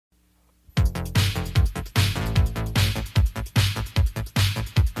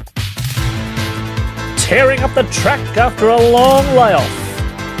tearing up the track after a long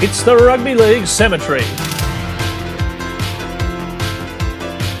layoff. It's the Rugby League Cemetery.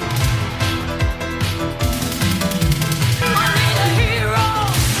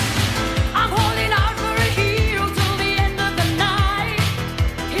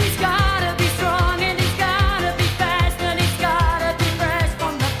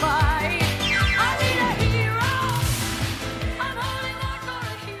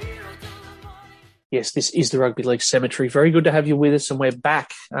 Yes, this is the Rugby League Cemetery. Very good to have you with us, and we're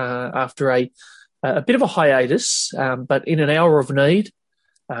back after a bit of a hiatus, but in an hour of need.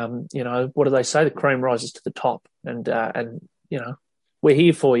 What do they say? The cream rises to the top, and we're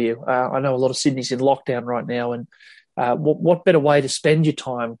here for you. I know a lot of Sydney's in lockdown right now, and what better way to spend your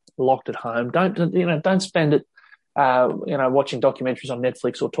time locked at home? Don't spend it, watching documentaries on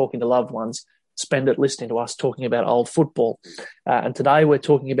Netflix or talking to loved ones. Spend it listening to us talking about old football. And today we're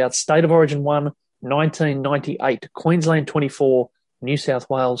talking about State of Origin 1. 1998, Queensland 24, New South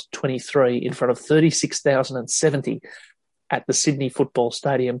Wales 23, in front of 36,070 at the Sydney Football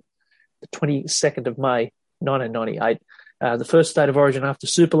Stadium, the 22nd of May, 1998. The first State of Origin after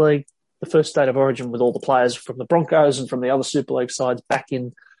Super League, the first State of Origin with all the players from the Broncos and from the other Super League sides back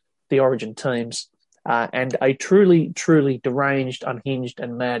in the Origin teams, and a truly, truly deranged, unhinged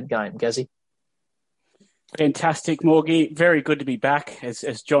and mad game, Gazzy. Fantastic, Morgie. Very good to be back.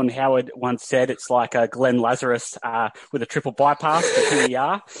 As John Howard once said, it's like Glenn Lazarus with a triple bypass, but here we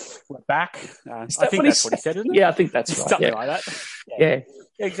are. We're back. I think that's what he said, isn't it? Yeah, I think that's right. Something like that. Yeah.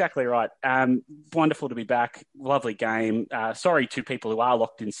 Exactly right. Wonderful to be back. Lovely game. Sorry to people who are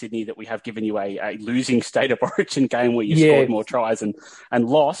locked in Sydney that we have given you a losing State of Origin game where you scored more tries and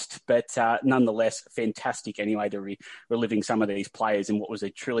lost, but nonetheless, fantastic anyway to reliving some of these players in what was a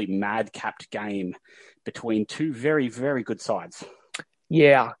truly mad-capped game between two very, very good sides.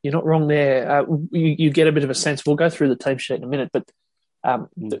 Yeah, you're not wrong there. You get a bit of a sense. We'll go through the team sheet in a minute, but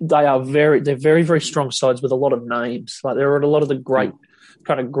they're very, very strong sides with a lot of names. Like there are a lot of the great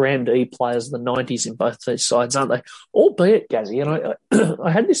kind of grandee players of the 90s in both these sides, aren't they? Albeit, Gazzy, and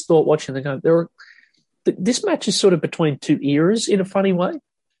I had this thought watching the game. This match is sort of between two eras in a funny way.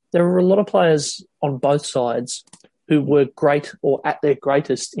 There were a lot of players on both sides who were great or at their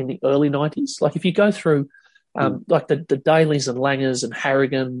greatest in the early 90s. Like if you go through like the Dailies and Langers and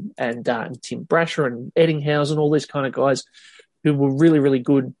Harrigan and Tim Brasher and Eddinghausen, all these kind of guys who were really, really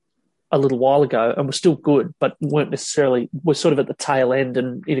good a little while ago and were still good, but were sort of at the tail end,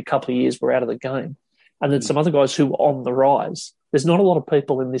 and in a couple of years were out of the game. And then some other guys who were on the rise. There's not a lot of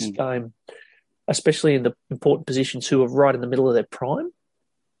people in this game, especially in the important positions, who are right in the middle of their prime.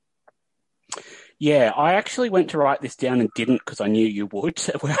 Yeah, I actually went to write this down and didn't because I knew you would.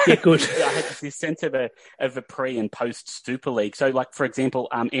 Yeah, good. I had this sense of a pre and post Super League. So, like for example,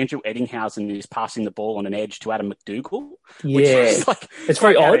 Andrew Eddinghausen is passing the ball on an edge to Adam McDougall. Which is it's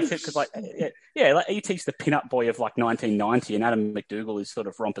very odd because E.T.'s the pin-up boy of like 1990, and Adam McDougall is sort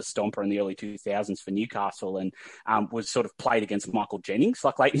of romper stomper in the early 2000s for Newcastle, and was sort of played against Michael Jennings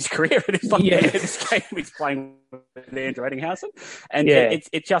like late in his career. And it's like this game he's playing with Andrew Eddinghausen, and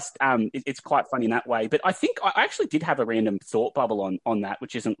it's quite funny in that way. But I think I actually did have a random thought bubble on that,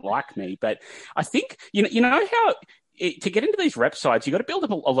 which isn't like me. But I think you know how to get into these rep sides, you've got to build up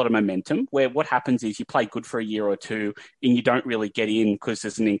a lot of momentum, where what happens is you play good for a year or two and you don't really get in because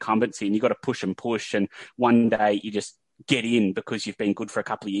there's an incumbency, and you've got to push and push, and one day you just get in because you've been good for a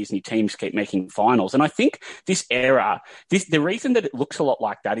couple of years and your teams keep making finals. And I think this era, the reason that it looks a lot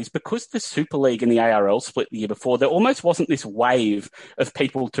like that is because the Super League and the ARL split the year before, there almost wasn't this wave of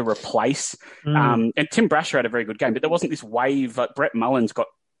people to replace. And Tim Brasher had a very good game, but there wasn't this wave. Brett Mullins got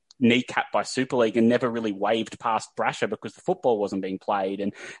kneecapped by Super League and never really waved past Brasher because the football wasn't being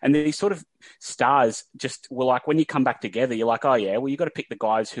played. And these sort of stars just were like, when you come back together, you're like, oh yeah, well, you got to pick the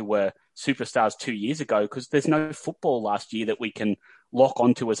guys who were superstars 2 years ago because there's no football last year that we can lock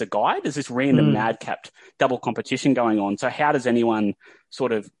onto as a guide. There's this random madcapped double competition going on. So how does anyone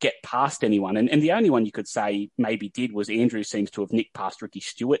sort of get past anyone? And the only one you could say maybe did was Andrew seems to have nicked past Ricky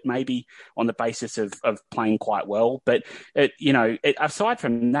Stewart, maybe on the basis of playing quite well. But, aside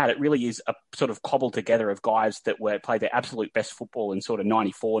from that, it really is a sort of cobbled together of guys that played their absolute best football in sort of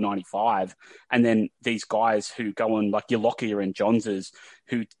 94, 95. And then these guys who go on like your Lockyer and Johns's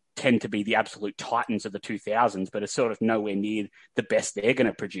who tend to be the absolute titans of the 2000s, but are sort of nowhere near the best they're going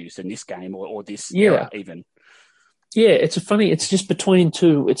to produce in this game or this era even. Yeah, it's just between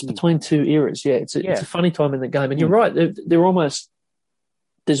two. It's between two eras. Yeah, it's a funny time in the game, and you're right.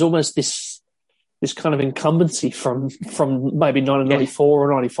 There's almost this kind of incumbency from maybe 1994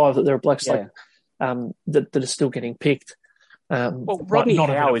 or 95 that there are blokes that are still getting picked. Well, Rodney not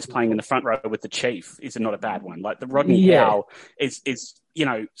Howe is playing in the front row with the Chief. Is not a bad one. Like the Rodney Yeah. Howe is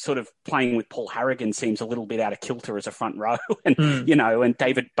sort of playing with Paul Harrigan seems a little bit out of kilter as a front row, and and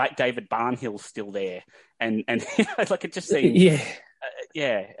David Barnhill's still there, and like it just seems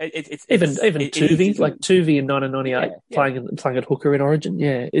it's even Tuvey, like Tuvey in 1998 playing at hooker in Origin.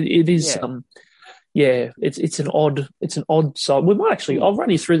 Yeah, it is. It's an odd side. We might actually. I'll run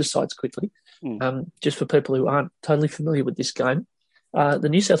you through the sides quickly, just for people who aren't totally familiar with this game. The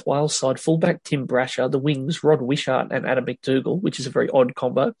New South Wales side, fullback Tim Brasher, the wings Rod Wishart and Adam McDougall, which is a very odd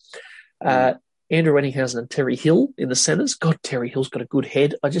combo. Andrew Enninghausen and Terry Hill in the centres. God, Terry Hill's got a good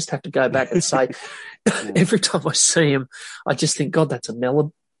head. I just have to go back and say, every time I see him, I just think, God, that's a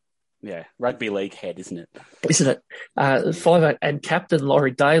melon. Yeah, rugby league head, isn't it? Isn't it? 5'8", and captain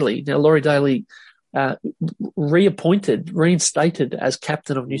Laurie Daly. Now, Laurie Daly reinstated as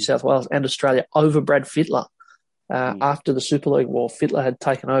captain of New South Wales and Australia over Brad Fittler after the Super League War. Fittler had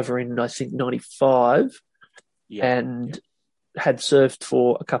taken over in, I think, 95 and had served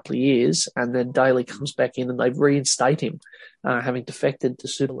for a couple of years, and then Daly comes back in and they reinstate him, having defected to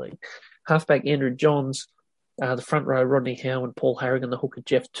Super League. Halfback Andrew Johns, the front row Rodney Howe and Paul Harrigan, the hooker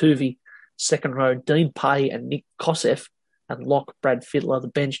Jeff Tuvey, second row Dean Pay and Nick Kosef, and lock Brad Fittler, the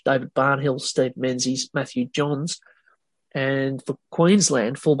bench David Barnhill, Steve Menzies, Matthew Johns. And for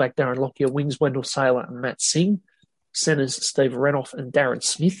Queensland, fullback Darren Lockyer, wings Wendell Saylor and Matt Singh, centres Steve Renoff and Darren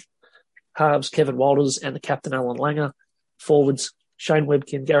Smith, halves Kevin Walters and the captain Alan Langer, forwards Shane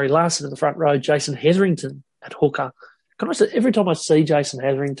Webkin, Gary Larson in the front row, Jason Hetherington at hooker. Can I say, every time I see Jason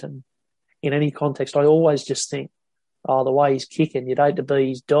Hetherington in any context, I always just think, the way he's kicking, you'd hate to be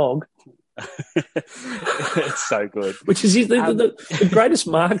his dog. It's so good. Which is the greatest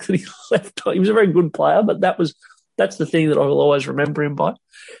mark that he left. He was a very good player, but that's the thing that I will always remember him by.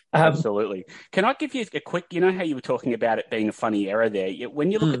 Absolutely. Can I give you a quick, you know how you were talking about it being a funny error there?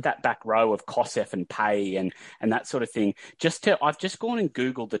 When you look at that back row of Kosef and Pay and that sort of thing, I've just gone and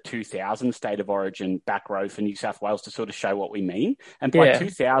Googled the 2000 State of Origin back row for New South Wales to sort of show what we mean. And by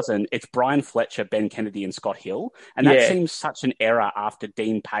 2000, it's Brian Fletcher, Ben Kennedy and Scott Hill. And that seems such an error after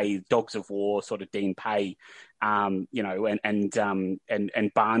Dean Pay, Dogs of War, sort of Dean Pay, and Barnhill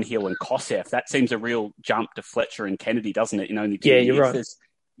and Kosef. That seems a real jump to Fletcher and Kennedy, doesn't it? In only 2 years. You're right.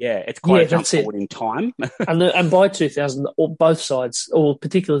 It's quite a jump forward in time. and by 2000, both sides, or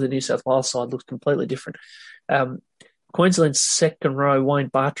particularly the New South Wales side, looks completely different. Queensland's second row, Wayne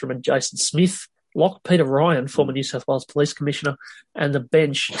Bartram and Jason Smith. Lock Peter Ryan, former New South Wales Police Commissioner, and the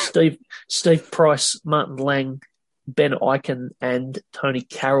bench, Steve Price, Martin Lang, Ben Eichen and Tony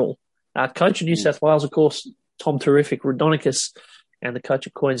Carroll. Coach of New South Wales, of course, Tom Terrific Rodonicus, and the coach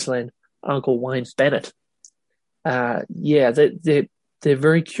of Queensland, Uncle Wayne Bennett. They're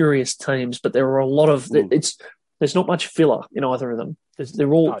very curious teams, but there are a lot of there's not much filler in either of them.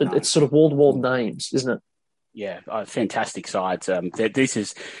 They're all it's sort of wall-to-wall names, isn't it? Yeah, fantastic sides. This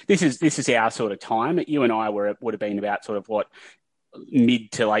is our sort of time. You and I would have been about sort of mid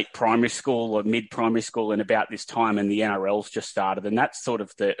to late primary school or mid primary school, and about this time, and the NRL's just started, and that's sort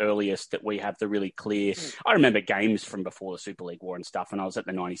of the earliest that we have the really clear. I remember games from before the Super League War and stuff, and I was at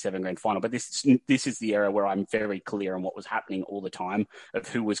the '97 Grand Final. But this is the era where I'm very clear on what was happening all the time, of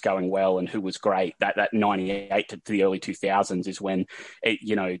who was going well and who was great. That '98 to the early 2000s is when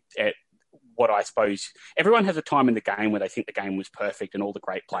what I suppose everyone has a time in the game where they think the game was perfect and all the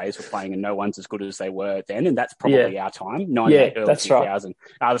great players were playing and no one's as good as they were then. And that's probably our time, 98, early 2000.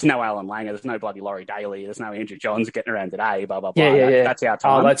 Right. There's no Alan Langer, there's no bloody Laurie Daly, there's no Andrew Johns getting around today, blah, blah, blah. That's our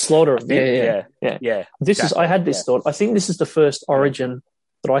time. Oh, that's slaughter. Yeah. Exactly. I had this thought. I think this is the first Origin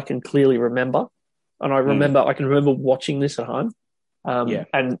that I can clearly remember. And I can remember watching this at home.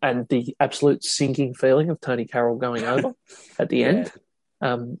 And the absolute sinking feeling of Tony Carroll going over at the end.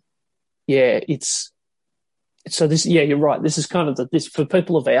 So this, you're right. This is kind of this for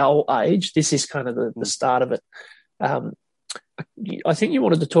people of our age. This is kind of the start of it. I think you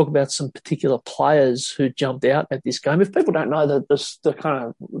wanted to talk about some particular players who jumped out at this game. If people don't know the kind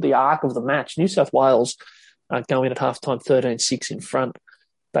of the arc of the match, New South Wales go in at halftime 13-6 in front.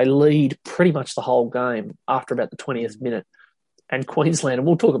 They lead pretty much the whole game after about the 20th minute. And Queensland, and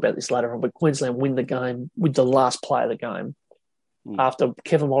we'll talk about this later on, but Queensland win the game with the last play of the game. After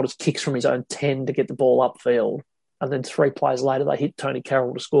Kevin Walters kicks from his own 10 to get the ball upfield, and then 3 plays later they hit Tony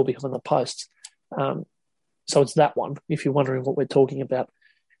Carroll to score behind the posts. So it's that one, if you're wondering what we're talking about.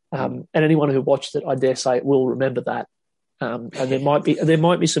 And anyone who watched it, I dare say, will remember that. And there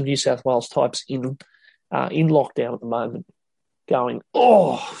might be some New South Wales types in lockdown at the moment going,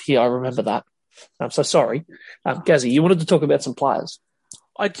 I remember that. So sorry. Gazzy, you wanted to talk about some players.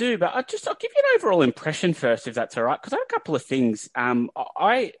 I do, but I'll give you an overall impression first, if that's all right, because I have a couple of things. Can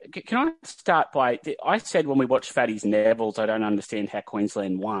I start by I said when we watched Fatty's Neville's, I don't understand how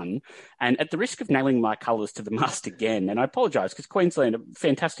Queensland won, and at the risk of nailing my colours to the mast again, and I apologise because Queensland, a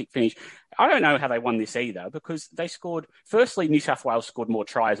fantastic finish. I don't know how they won this either because they scored. Firstly, New South Wales scored more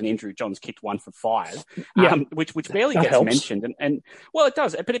tries, and Andrew Johns kicked 1 for 5, which barely gets helps. mentioned, and well, it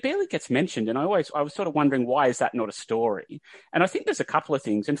does, but it barely gets mentioned, and I was sort of wondering why is that not a story, and I think there's a couple of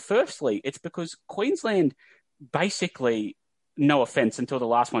things. And firstly, it's because Queensland basically, no offence until the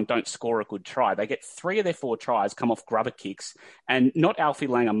last one, don't score a good try. They get 3 of their 4 tries come off grubber kicks and not Alfie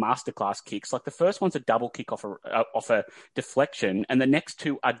Langer masterclass kicks. Like the first one's a double kick off a deflection, and the next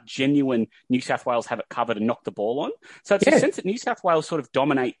 2 are genuine New South Wales have it covered and knock the ball on. So it's a sense that New South Wales sort of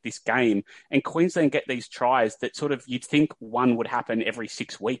dominate this game, and Queensland get these tries that sort of you'd think one would happen every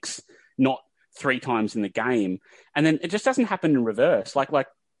 6 weeks, not 3 times in the game. And then it just doesn't happen in reverse. Like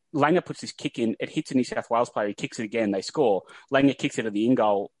Langer puts this kick in, it hits a New South Wales player, he kicks it again, they score. Langer kicks it at the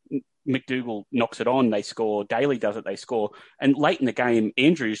in-goal, McDougall knocks it on, they score. Daly does it, they score. And late in the game,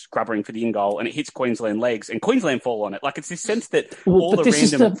 Andrew's grubbering for the in-goal, and it hits Queensland legs, and Queensland fall on it. Like, it's this sense that all the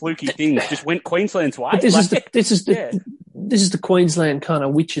random fluky things just went Queensland's way. This is the Queensland kind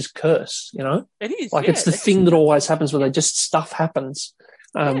of witch's curse, you know? It is. Like, it's the thing that always happens where stuff happens.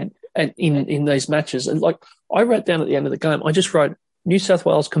 And in these matches. And like I wrote down at the end of the game, I just wrote New South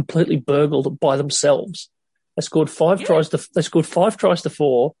Wales completely burgled by themselves. They scored 5 tries to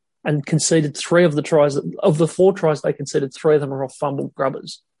 4 and conceded 3 of the tries. Of the 4 tries they conceded, 3 of them are off fumbled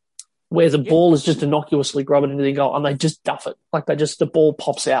grubbers, where the ball is just innocuously grubbered into the goal and they just duff it. Like the ball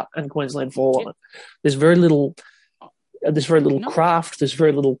pops out and Queensland fall on it. There's very little craft. There's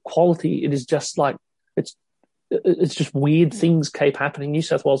very little quality. It is just like, it's just weird things keep happening. New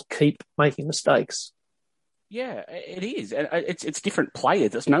South Wales keep making mistakes. Yeah, it is. It's different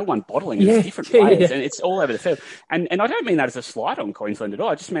players. There's no one bottling it. It's different players, and it's all over the field. And I don't mean that as a slight on Queensland at all.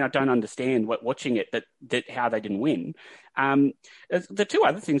 I just mean I don't understand watching it that how they didn't win. The 2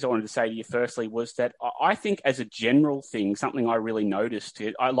 other things I wanted to say to you firstly was that I think as a general thing, something I really noticed,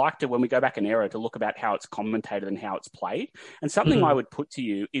 I like to, when we go back an era, to look about how it's commentated and how it's played. And something I would put to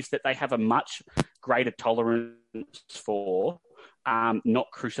you is that they have a much greater tolerance for not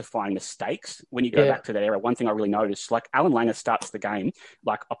crucifying mistakes. When you go back to that era, one thing I really noticed, like Alan Langer starts the game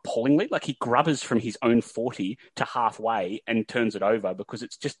like appallingly, like he grubbers from his own 40 to halfway and turns it over because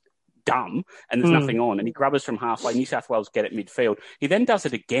it's just dumb and there's nothing on, and he grubbers from halfway. New South Wales get it midfield. He then does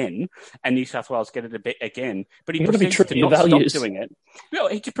it again and New South Wales get it a bit again, but he proceeds to not stop doing it. Well,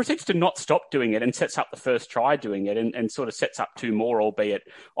 he proceeds to not stop doing it and sets up the first try doing it, and sort of sets up 2 more, albeit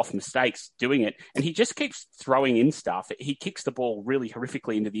off mistakes, doing it. And he just keeps throwing in stuff. He kicks the ball really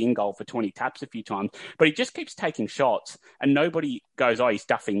horrifically into the in-goal for 20 taps a few times, but he just keeps taking shots and nobody goes, oh, he's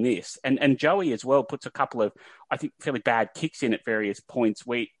duffing this. And Joey as well puts a couple of, I think, fairly bad kicks in at various points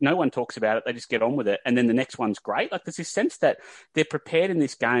where no one talks about it. They just get on with it. And then the next one's great. Like, there's this sense that they're prepared in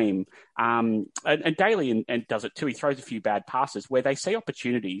this game. And Daly and does it too. He throws a few bad passes where they see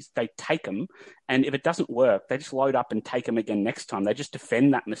opportunities, they take them. And if it doesn't work, they just load up and take them again next time. They just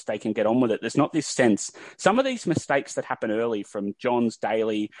defend that mistake and get on with it. There's not this sense. Some of these mistakes that happen early from Johns,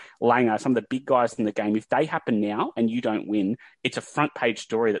 Daly, Langer, some of the big guys in the game, if they happen now and you don't win, it's a front page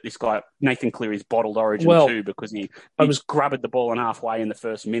story that this guy, Nathan Cleary's bottled Origin too, because he grubbered the ball on halfway in the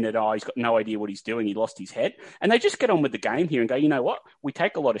first minute. Oh, he's got no idea what he's doing. He lost his head. And they just get on with the game here and go, you know what? We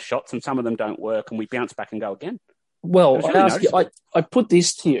take a lot of shots and some of them don't work and we bounce back and go again. Well, I put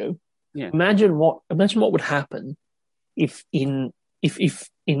this to you. Yeah. Imagine what would happen if in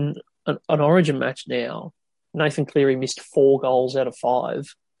an Origin match now, Nathan Cleary missed 4 goals out of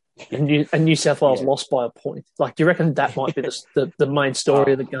 5 and New South Wales lost by a point. Like, do you reckon that might be the main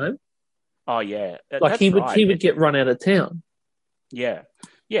story of the game? Oh, yeah. Like, he would get run out of town. Yeah.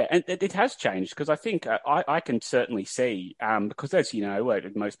 Yeah, and it has changed because I think I can certainly see, because as you know,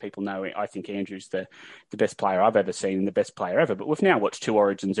 most people know, I think Andrew's the best player I've ever seen and the best player ever. But we've now watched 2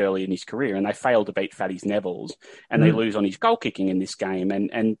 Origins early in his career and they failed to beat Fatty's Neville's and they lose on his goal kicking in this game.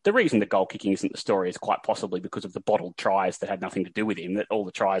 And the reason the goal kicking isn't the story is quite possibly because of the bottled tries that had nothing to do with him, that all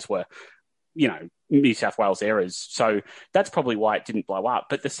the tries were, you know, New South Wales errors. So that's probably why it didn't blow up.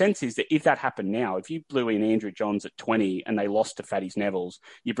 But the sense is that if that happened now, if you blew in Andrew Johns at 20 and they lost to Fatty's Neville's,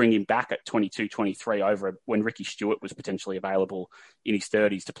 you bring him back at 22, 23 over when Ricky Stewart was potentially available in his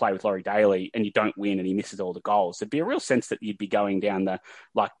 30s to play with Laurie Daly, and you don't win and he misses all the goals. There'd be a real sense that you'd be going down the,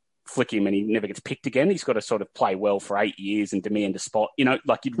 like, flick him and he never gets picked again. He's got to sort of play well for 8 years and demand a spot. You know,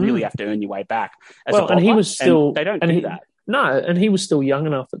 like, you'd really have to earn your way back as a bowler. And he was still... And they don't do that. No, and he was still young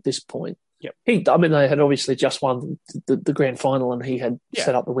enough at this point Yep. They had obviously just won the grand final and he had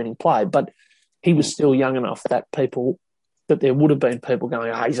set up the winning play, but he was still young enough that there would have been people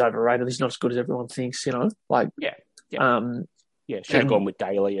going, he's overrated, he's not as good as everyone thinks, should have gone with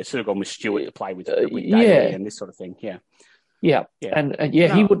Daly, should have gone with Stewart to play with Daly and this sort of thing, Yeah.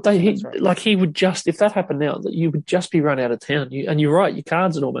 He would just, if that happened now, you would just be run out of town. And you're right, your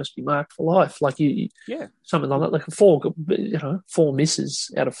cards would almost be marked for life. Something like that, like four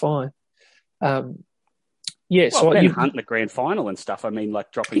misses out of 5. Ben Hunt in the grand final and stuff. I mean,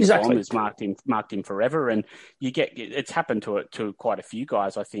 like dropping the bomb has marked him forever, and it's happened to quite a few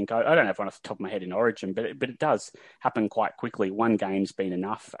guys. I think I don't have one off the top of my head in Origin, but it does happen quite quickly. One game's been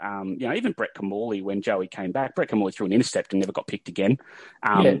enough. Even Brett Camorley, when Joey came back, Brett Camorley threw an intercept and never got picked again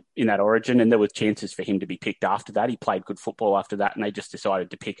in that Origin, and there were chances for him to be picked after that. He played good football after that, and they just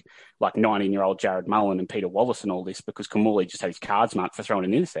decided to pick like 19-year-old Jared Mullen and Peter Wallace and all this because Camorley just had his cards marked for throwing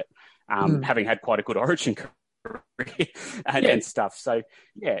an intercept, having had quite a good Origin career. And stuff. So,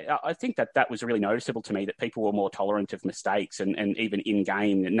 I think that was really noticeable to me, that people were more tolerant of mistakes, and even in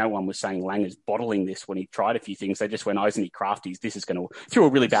game, no one was saying Langer's bottling this when he tried a few things. They just went, isn't he crafty? This is going to threw a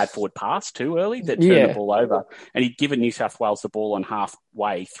really bad forward pass too early that turned the ball over, and he'd given New South Wales the ball on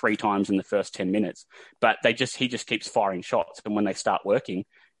halfway 3 times in the first 10 minutes. But he just keeps firing shots, and when they start working,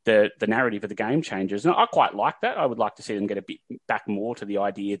 the narrative of the game changes. And I quite like that. I would like to see them get a bit back more to the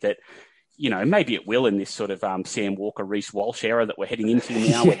idea that, maybe it will in this sort of Sam Walker, Reece Walsh era that we're heading into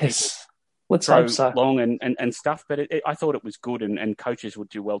now. Yes. Let's throw hope so. long and stuff. But I thought it was good, and coaches would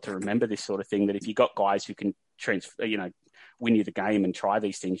do well to remember this sort of thing, that if you got guys who can win you the game and try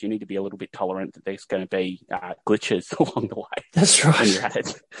these things, you need to be a little bit tolerant that there's going to be glitches along the way. That's right. When you're at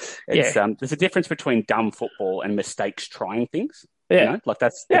it. There's a difference between dumb football and mistakes trying things. Yeah.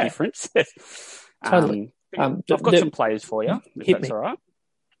 That's the difference. Totally. I've got some players for you, if that's all right.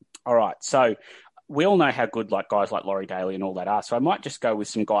 All right, so we all know how good guys like Laurie Daly and all that are, so I might just go with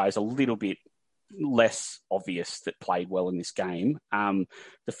some guys a little bit less obvious that played well in this game. The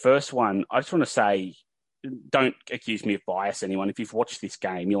first one, I just want to say, don't accuse me of bias, anyone. If you've watched this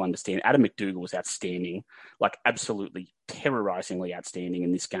game, you'll understand. Adam McDougall was outstanding, absolutely terrorisingly outstanding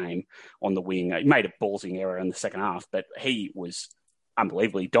in this game on the wing. He made a ballsy error in the second half, but he was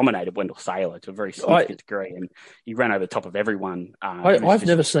unbelievably dominated Wendell Saylor to a very significant degree, and he ran over the top of everyone. I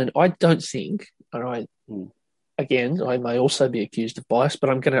don't think, again, I may also be accused of bias, but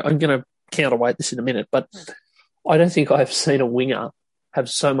I'm gonna counterweight this in a minute, but I don't think I've seen a winger have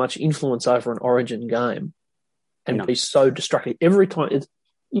so much influence over an Origin game and be so destructive. Every time,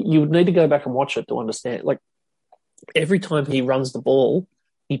 you would need to go back and watch it to understand. Every time he runs the ball,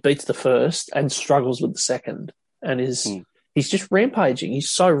 he beats the first and struggles with the second, and he's just rampaging. He's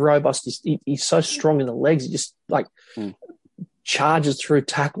so robust. He's so strong in the legs. He just charges through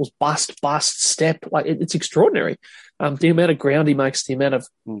tackles, bust, step. It's extraordinary. The amount of ground he makes, the amount of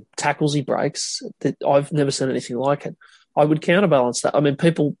tackles he breaks, that I've never seen anything like it. I would counterbalance that. I mean,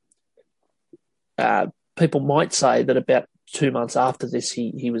 people might say that about 2 months after this,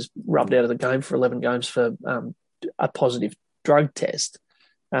 he was rubbed out of the game for 11 games for a positive drug test.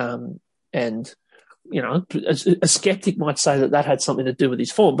 And a skeptic might say that had something to do with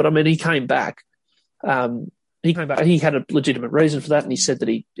his form, but I mean, he came back. He had a legitimate reason for that, and he said that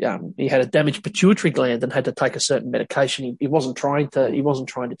he had a damaged pituitary gland and had to take a certain medication. He wasn't trying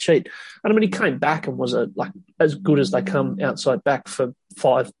to cheat, and I mean, he came back and was as good as they come outside back for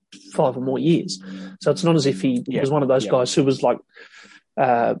five or more years. So it's not as if he was one of those guys who was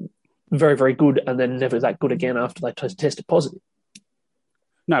very, very good and then never that good again after they tested positive.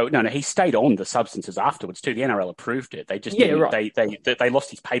 No. He stayed on the substances afterwards too. The NRL approved it. They just they lost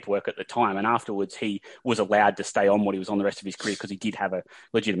his paperwork at the time, and afterwards he was allowed to stay on what he was on the rest of his career because he did have a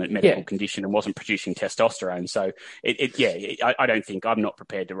legitimate medical condition and wasn't producing testosterone. So I don't think, I'm not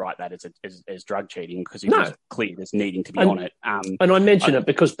prepared to write that as drug cheating because he was cleared as needing to be on it. And I mention it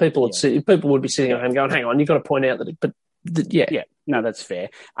because people would be sitting at home going, "Hang on, you've got to point out that." No, that's fair.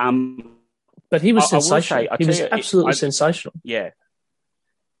 But he was sensational. He was absolutely sensational. Yeah.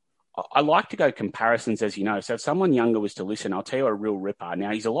 I like to go comparisons, as you know. So if someone younger was to listen, I'll tell you a real ripper.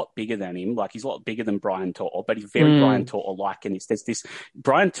 Now, he's a lot bigger than him. He's a lot bigger than Brian Tortle, but he's very Brian Tortle-like. And there's this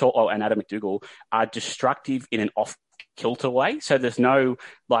Brian Tortle and Adam McDougall are destructive in an off-kilter way. So there's no,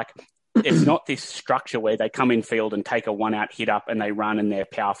 it's not this structure where they come in field and take a one-out hit up and they run and they're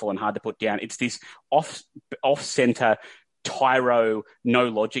powerful and hard to put down. It's this off-center, tyro, no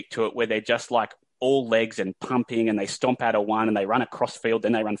logic to it, where they're just all legs and pumping, and they stomp out of one and they run across field,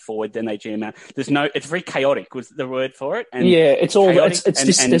 then they run forward, then they jam out. It's very chaotic was the word for it. And it's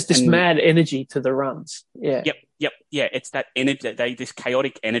there's this mad energy to the runs. Yeah. Yep. Yeah. It's that energy, this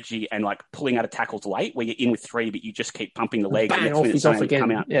chaotic energy and like pulling out of tackles late where you're in with 3, but you just keep pumping the leg. Bang, off, he's off again.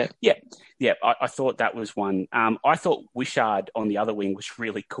 Come out. Yeah. I thought that was one. I thought Wishart on the other wing was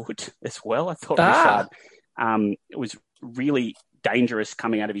really good as well. I thought Wishart was really dangerous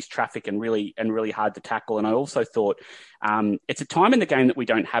coming out of his traffic and really hard to tackle. And I also thought it's a time in the game that we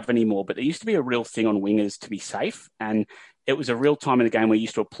don't have anymore, but there used to be a real thing on wingers to be safe. And it was a real time in the game where we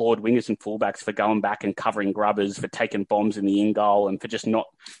used to applaud wingers and fullbacks for going back and covering grubbers, for taking bombs in the in goal and for just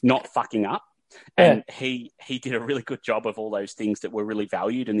not fucking up. And he did a really good job of all those things that were really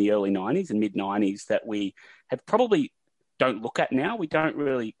valued in the early 90s and mid 90s that we have probably don't look at now. We don't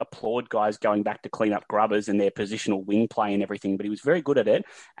really applaud guys going back to clean up grubbers and their positional wing play and everything, but he was very good at it.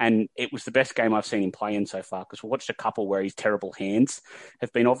 And it was the best game I've seen him play in so far, because we watched a couple where his terrible hands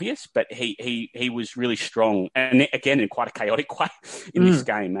have been obvious, but he was really strong. And again, in quite a chaotic way in this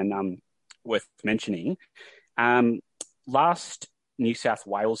game, and worth mentioning. Last New South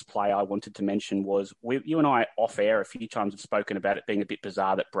Wales play I wanted to mention was, you and I off air a few times have spoken about it being a bit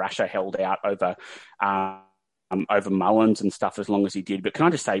bizarre that Brasher held out over Mullins and stuff as long as he did. But can I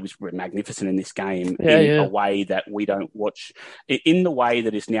just say he was magnificent in this game a way that we don't watch, in the way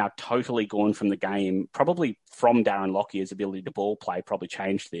that is now totally gone from the game, probably from Darren Lockyer's ability to ball play probably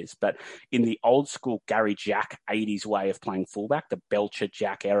changed this. But in the old school Gary Jack 80s way of playing fullback, the Belcher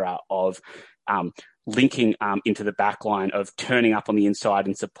Jack era of linking into the back line, of turning up on the inside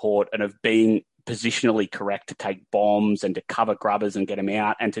and support, and of being positionally correct to take bombs and to cover grubbers and get them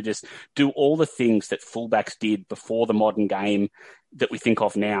out, and to just do all the things that fullbacks did before the modern game that we think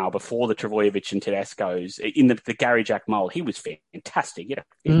of now, before the Travojevic and Tedesco's, in the Gary Jack mold. He was fantastic. He had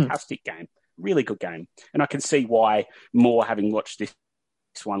a fantastic game, really good game. And I can see why, more having watched this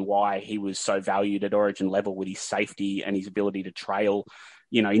one, why he was so valued at Origin level with his safety and his ability to trail.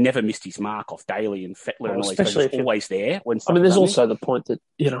 You know, he never missed his mark off Daly and Fettler and all these guys. He was always there. There's also the point that,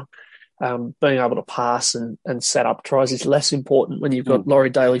 being able to pass and set up tries is less important when you've got Laurie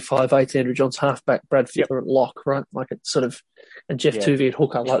Daly 5'8", Andrew Johns halfback, Brad Fittler at lock, right? Like it's sort of, and Jeff Tuvey at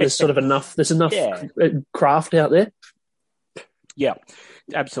hooker. Like there's sort of enough craft out there. Yeah,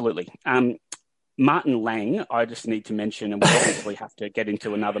 absolutely. Martin Lang, I just need to mention, and we'll obviously have to get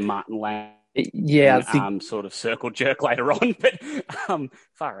into another Martin Lang. Yeah, I think sort of circle jerk later on, but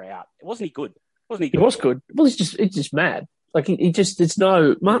far out. Wasn't he good? He was good. Well, it's just mad. Like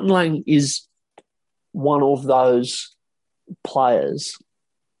Martin Lang is one of those players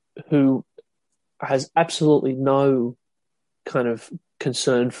who has absolutely no kind of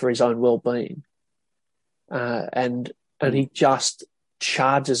concern for his own well-being, and he just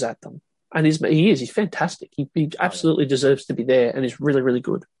charges at them. And he's fantastic. He absolutely deserves to be there, and is really, really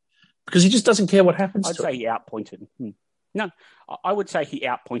good because he just doesn't care what happens. I'd say he outpointed. No, I would say he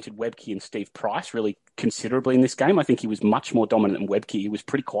outpointed Webke and Steve Price really considerably in this game. I think he was much more dominant than Webke. He was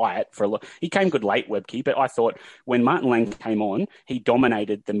pretty quiet for a lot. He came good late, Webke, but I thought when Martin Lang came on, he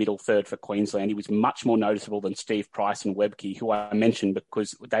dominated the middle third for Queensland. He was much more noticeable than Steve Price and Webke, who I mentioned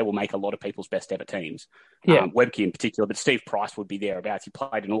because they will make a lot of people's best ever teams. Webke in particular, but Steve Price would be thereabouts. He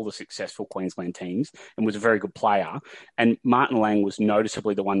played in all the successful Queensland teams and was a very good player. And Martin Lang was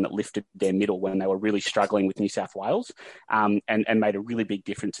noticeably the one that lifted their middle when they were really struggling with New South Wales, and made a really big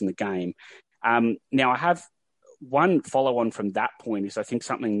difference in the game. Now, I have one follow-on from that point is I think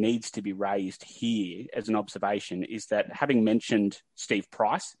something needs to be raised here as an observation is that having mentioned Steve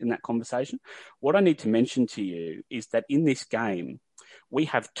Price in that conversation, what I need to mention to you is that in this game, we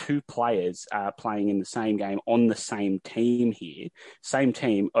have two players playing in the same game on the same team here, same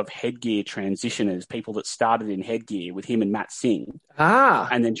team of headgear transitioners, people that started in headgear with him and Matt Singh,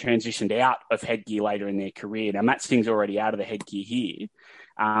 and then transitioned out of headgear later in their career. Now, Matt Singh's already out of the headgear here,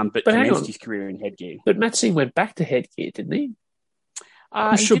 but commenced his career in headgear. But Matt Singh went back to headgear, didn't he?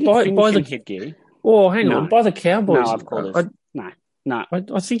 I'm sure by the headgear. Oh, hang on, by the Cowboys. No, of course. No.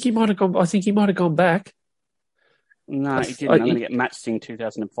 I think he might have gone. I think he might have gone back. No, he didn't. I'm going to get Matt Singh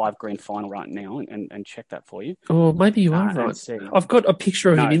 2005 grand final right now and check that for you. Oh, maybe you are right. I've got a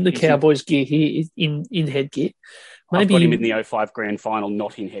picture of him in the Cowboys gear here, in headgear. Maybe I've got him in the 05 grand final,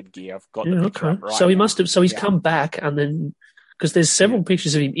 not in headgear. I've got the picture up right So he now. must have. So he's come back, and then because there's several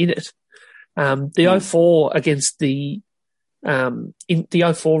pictures of him in it. The 04 against the in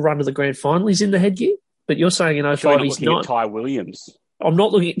the 04 run of the grand final, he's in the headgear. But you're saying in 05 he's not. At Ty Williams. I'm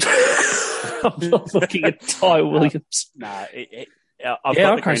not looking. I'm not looking at Ty Williams. No, I've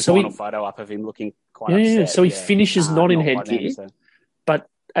got the grand final photo up of him looking quite upset. So he finishes not in headgear, but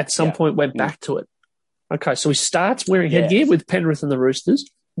at some point went back to it. Okay, so he starts wearing Yeah. headgear with Penrith and the Roosters.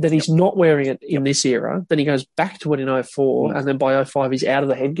 Then he's not wearing it in this era. Then he goes back to it in 04, and then by 05 he's out of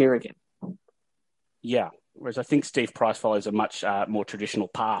the headgear again. Yeah. Whereas I think Steve Price follows a much more traditional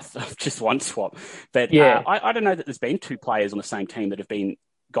path of just one swap. But I don't know that there's been two players on the same team that have been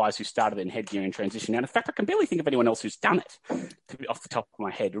guys who started in headgear and transitioned out. In fact, I can barely think of anyone else who's done it off the top of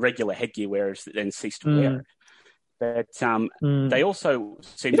my head. Regular headgear wearers that then ceased to wear it. But they also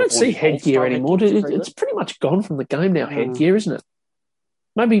seem you don't see headgear anymore. It's pretty much gone from the game now, headgear, isn't it?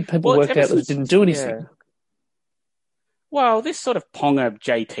 Maybe people worked out that it didn't do anything. Yeah. Well, this sort of Ponga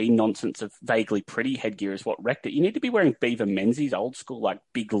JT nonsense of vaguely pretty headgear is what wrecked it. You need to be wearing Beaver Menzies old school, like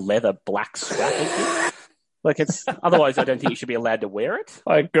big leather black strap headgear. Like it's otherwise, I don't think you should be allowed to wear it.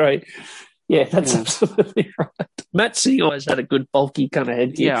 I agree. Yeah, that's absolutely right. Matt Singh always had a good bulky kind of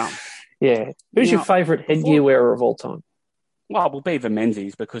headgear. Yeah. Who's your favourite headgear wearer of all time? Well, Beaver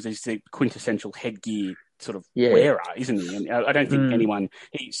Menzies, because he's the quintessential headgear sort of wearer, isn't he? And I don't think anyone,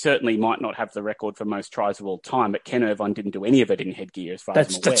 he certainly might not have the record for most tries of all time, but Ken Irvine didn't do any of it in headgear as far as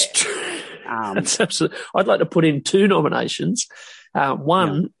I'm aware. That's true. That's absolutely. I'd like to put in two nominations.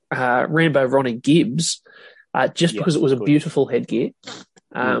 One, Rambo Ronnie Gibbs, just because it was a beautiful headgear,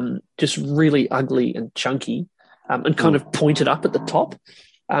 just really ugly and chunky, and kind of pointed up at the top.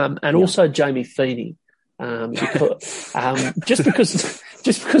 And also Jamie Feeney. Just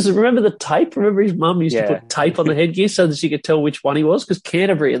because remember the tape? Remember his mum used to put tape on the headgear so that she could tell which one he was? Because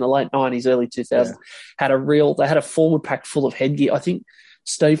Canterbury in the late 90s, early 2000s had a forward pack full of headgear. I think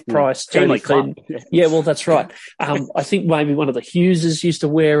Steve Price, Jamie Feeney. Yeah, well, that's right. I think maybe one of the Hugheses used to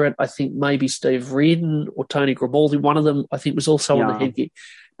wear it. I think maybe Steve Reardon or Tony Grimaldi, one of them, I think was also on the headgear.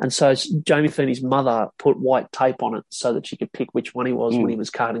 And so Jamie Feeney's mother put white tape on it so that she could pick which one he was when he was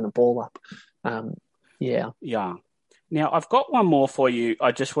carting the ball up. Yeah. Now, I've got one more for you.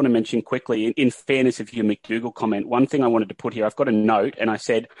 I just want to mention quickly, in fairness of your McDougall comment, one thing I wanted to put here, I've got a note, and I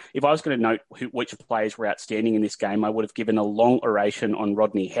said if I was going to note which players were outstanding in this game, I would have given a long oration on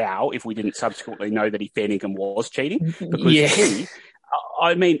Rodney Howe if we didn't subsequently know that Fairningham was cheating. Because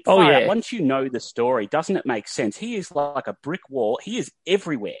once you know the story, doesn't it make sense? He is like a brick wall. He is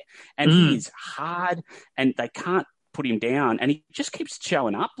everywhere, and he is hard, and they can't put him down, and he just keeps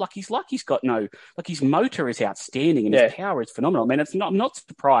showing up. He's got no, his motor is outstanding and his power is phenomenal. I mean, I'm not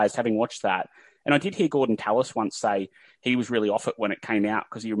surprised having watched that. And I did hear Gordon Tallis once say he was really off it when it came out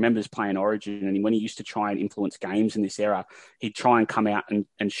because he remembers playing Origin, and when he used to try and influence games in this era, he'd try and come out and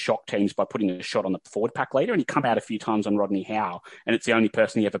shock teams by putting a shot on the forward pack leader, and he'd come out a few times on Rodney Howe, and it's the only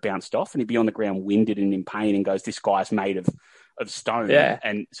person he ever bounced off, and he'd be on the ground winded and in pain and goes, this guy's made of stone. Yeah.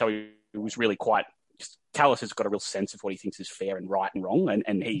 And so he was really quite... Tallis has got a real sense of what he thinks is fair and right and wrong,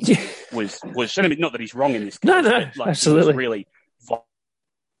 and he was not that he's wrong in this case. No, but, absolutely. He was really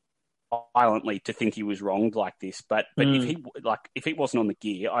violently to think he was wronged like this. But if he wasn't on the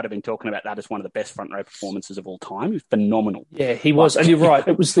gear, I'd have been talking about that as one of the best front row performances of all time. He was phenomenal. Yeah, he was, and you're right.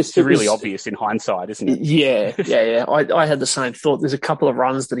 It was this. It's really obvious in hindsight, isn't it? Yeah. I had the same thought. There's a couple of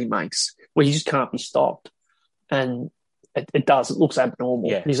runs that he makes where he just can't be stopped, and it does. It looks abnormal.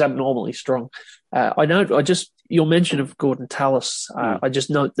 Yeah. He's abnormally strong. I know. Your mention of Gordon Tallis. I just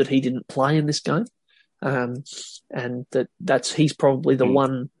note that he didn't play in this game, and he's probably the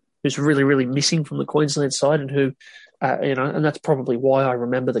one who's really, really missing from the Queensland side, and who, and that's probably why I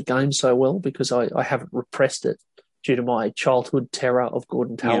remember the game so well, because I haven't repressed it due to my childhood terror of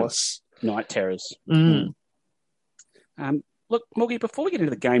Gordon Tallis. Yeah. Night terrors. Look, Morgie, before we get into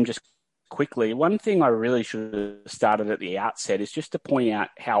the game, just quickly, one thing I really should have started at the outset is just to point out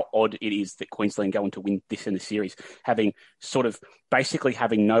how odd it is that Queensland going to win this in the series, having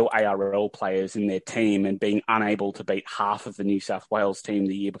no ARL players in their team and being unable to beat half of the New South Wales team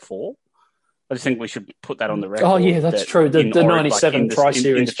the year before. I just think we should put that on the record. Oh, yeah, that's true. The 97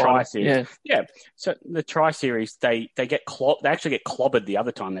 Tri-Series. In the Tri-Series. Yeah. So the Tri-Series, they actually get clobbered the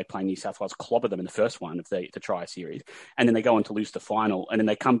other time they play New South Wales, clobbered them in the first one of the Tri-Series, and then they go on to lose the final, and then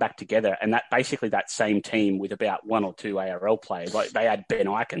they come back together, and that basically that same team with about one or two ARL players, like they had Ben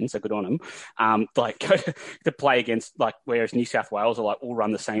Eichen, so good on them, to play against, whereas New South Wales are all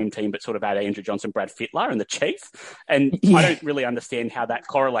run the same team, but sort of had Andrew Johnson, Brad Fittler, and the Chief, and I don't really understand how that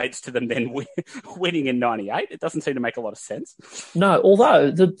correlates to them then winning in 98. It doesn't seem to make a lot of sense. No, although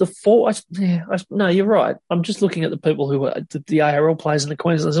the four... no, you're right. I'm just looking at the people who are the ARL players in the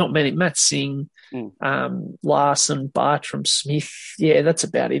Queensland. There's not many. Matt Singh, Larson, Bartram, Smith. Yeah, that's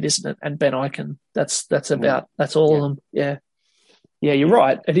about it, isn't it? And Ben Eichen. That's all of them. Yeah. Yeah, you're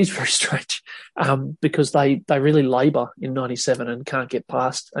right. It is very strange because they really labour in 97 and can't get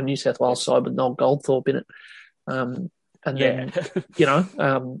past a New South Wales side with Noel Goldthorpe in it.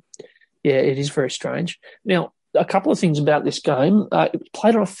 Yeah, it is very strange. Now, a couple of things about this game. It was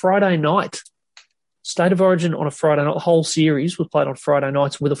played on a Friday night. State of Origin on a Friday night. The whole series was played on Friday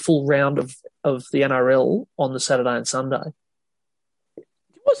nights with a full round of the NRL on the Saturday and Sunday.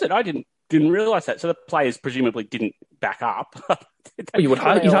 Was it? I didn't realise that. So the players presumably didn't back up. You would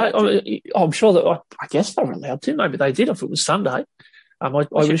hope. I'm sure that. I guess they were allowed to. Maybe they did if it was Sunday. I would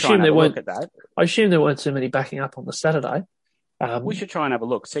assume there weren't. I assume there weren't too many backing up on the Saturday. We should try and have a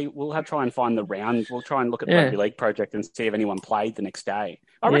look. See, we'll try and find the round. We'll try and look at the Rugby League project and see if anyone played the next day.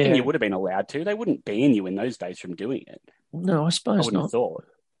 I reckon you would have been allowed to. They wouldn't ban you in those days from doing it. No, I suppose I wouldn't not. have thought.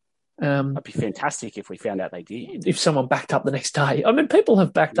 It'd be fantastic if we found out they did. If someone backed up the next day. I mean, people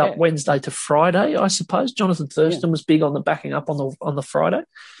have backed up Wednesday to Friday, I suppose. Jonathan Thurston was big on the backing up on the Friday.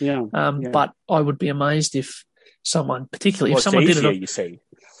 Yeah. But I would be amazed if someone, particularly if someone easier, did it. You see.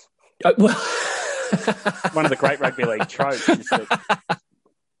 Well, one of the great rugby league tropes is that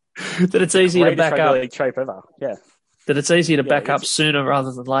it's easier to back up. League trope ever. Yeah. That it's easier to back up sooner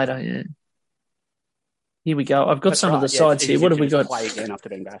rather than later. Yeah. Here we go. I've got some of the sides here. What have we got? Play again after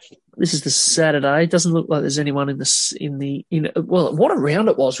being bashed. This is the Saturday. It doesn't look like there's anyone well, what a round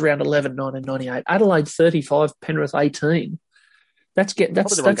it was, round 11, 1998. Adelaide 35, Penrith 18. That's probably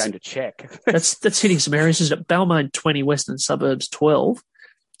the wrong game to check. that's hitting some areas, isn't it? Balmain 20, Western Suburbs 12.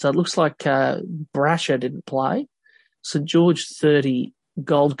 So it looks like Brasher didn't play. St George 30,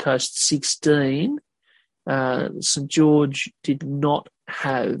 Gold Coast 16. St George did not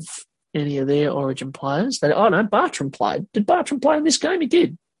have any of their Origin players. Bartram played. Did Bartram play in this game? He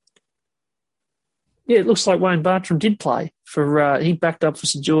did. Yeah, it looks like Wayne Bartram did play he backed up for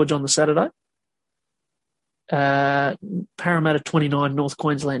St George on the Saturday. Parramatta 29, North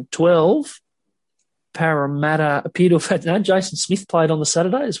Queensland 12. Parramatta appeared to have had Jason Smith played on the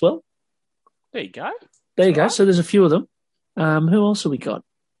Saturday as well. There you go. There you go. So there's a few of them. Who else have we got?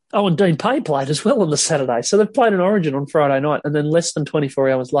 Oh, and Dean Pay played as well on the Saturday. So they've played an Origin on Friday night and then less than 24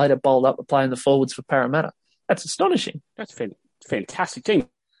 hours later bowled up to playing the forwards for Parramatta. That's astonishing. That's fantastic. Dean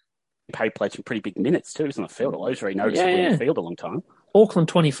Pay played some pretty big minutes too. He was on the field. I was very noticeably on the field a long time. Auckland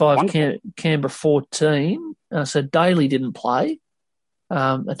 25, Canberra 14. So Daly didn't play.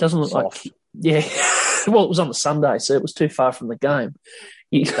 It doesn't look Soft. like... Yeah. Well, it was on the Sunday, so it was too far from the game.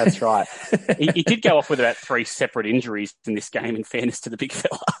 That's right. He did go off with about 3 separate injuries in this game, in fairness to the big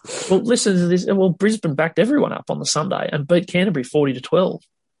fella. Well, listen to this. Well, Brisbane backed everyone up on the Sunday and beat Canterbury 40-12.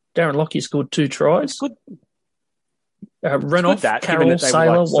 Darren Lockyer scored 2 tries. Good. Renoff, Carroll,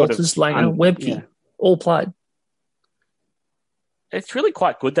 Saylor, Walters, Langer, Webke, all played. It's really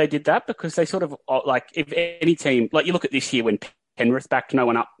quite good they did that because they sort of, like, if any team, like you look at this year when Penrith backed no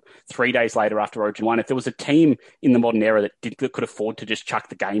one up 3 days later after Origin 1, if there was a team in the modern era that could afford to just chuck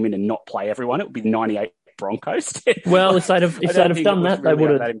the game in and not play everyone, it would be the 98 Broncos. Well, if they'd have done that, they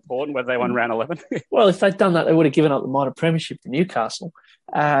would have. That important whether they won round 11. Well, if they'd done that, they would have given up the minor premiership to Newcastle.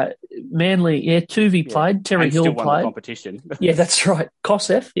 Manly, Tuvey played. Terry and Hill still won played. The competition. Yeah, that's right.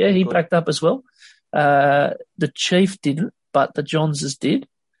 Kosef, he backed up as well. The Chief didn't, but the Johnses did.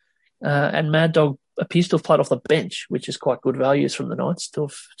 And Mad Dog appears to have played off the bench, which is quite good values from the Knights to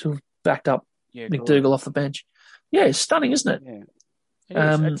have backed up McDougall off the bench. Yeah, it's stunning, isn't it? Yeah.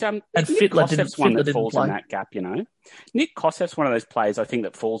 And Fittler didn't one that falls in that gap, you know. Nick Kosef's one of those players I think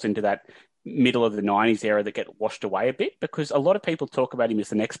that falls into that middle of the 90s era that get washed away a bit because a lot of people talk about him as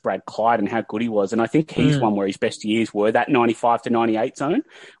the next Brad Clyde and how good he was. And I think he's one where his best years were that 95 to 98 zone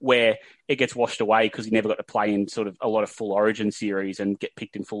where it gets washed away because he never got to play in sort of a lot of full Origin series and get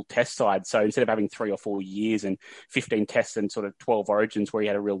picked in full test sides. So instead of having 3 or 4 years and 15 tests and sort of 12 Origins where he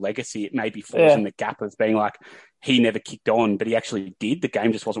had a real legacy, it maybe falls in the gap of being like, he never kicked on, but he actually did. The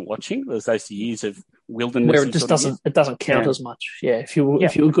game just wasn't watching. There's those years of wilderness. Where it just doesn't count as much. Yeah, if you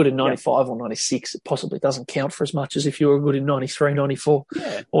were good in 95 or 96, it possibly doesn't count for as much as if you were good in 93, 94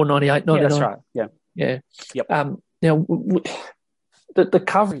 or 98, 99. Yeah, that's right. Yeah. Yep. Now, the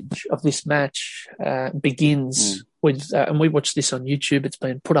coverage of this match begins with, and we watched this on YouTube. It's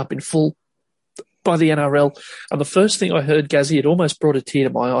been put up in full by the NRL. And the first thing I heard, Gazzy, it almost brought a tear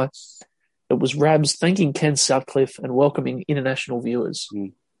to my eye. It was Rabs thanking Ken Sutcliffe and welcoming international viewers.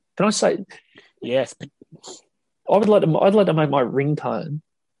 Can I say? Yes. I'd like to make my ringtone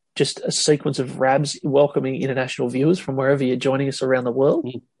just a sequence of Rabs welcoming international viewers from wherever you're joining us around the world.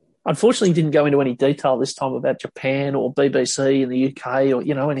 Unfortunately, he didn't go into any detail this time about Japan or BBC in the UK or,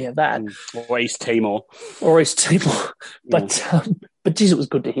 any of that. Or East Timor. But geez, it was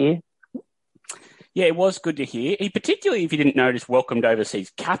good to hear. Yeah, it was good to hear. He particularly, if you didn't notice, welcomed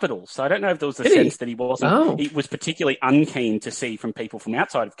overseas capitals. So I don't know if there was a sense that he was particularly unkeen to see from people from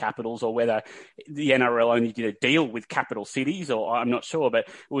outside of capitals, or whether the NRL only did a deal with capital cities, or I'm not sure. But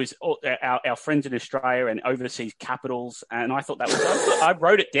it was our friends in Australia and overseas capitals, and I thought that was. I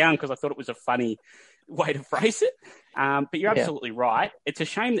wrote it down because I thought it was a funny way to phrase it. But you're absolutely right. It's a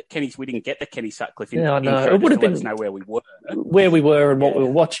shame that we didn't get the Kenny Sutcliffe intro. I know. It would have been let us know where we were, and what we were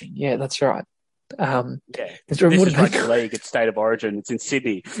watching. Yeah, that's right. This is rugby league. It's State of Origin. It's in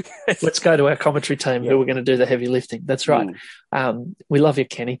Sydney. Let's go to our commentary team who are going to do the heavy lifting. That's right. We love you,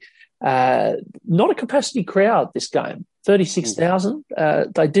 Kenny. Not a capacity crowd this game. 36,000.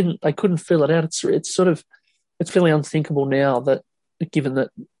 They couldn't fill it out. It's fairly unthinkable now that, given that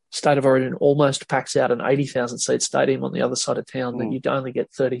State of Origin almost packs out an 80,000 seat stadium on the other side of town, that you'd only get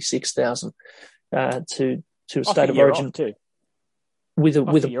 36,000 to a State of Origin too. With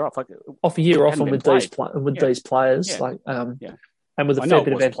a year off, and with these players, and with a fair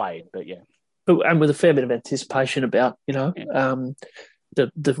bit of played, and with a fair bit of anticipation about the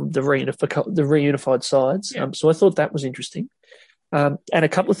reunified sides. So I thought that was interesting, and a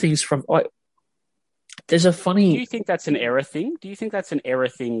couple of things from. There's a funny. Do you think that's an error thing? Do you think that's an error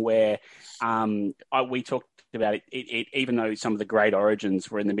thing where we talked about it, even though some of the great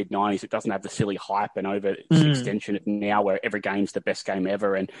origins were in the mid-90s, it doesn't have the silly hype and over extension of now where every game's the best game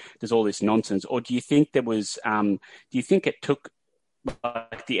ever and there's all this nonsense? Or do you think there was, do you think it took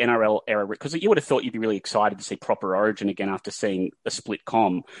like the NRL era, because you would have thought you'd be really excited to see proper origin again after seeing a split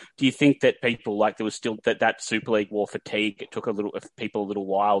com. Do you think that people, like, there was still that Super League war fatigue, it took people a little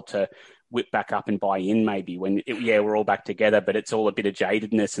while to whip back up and buy in, maybe when we're all back together, but it's all a bit of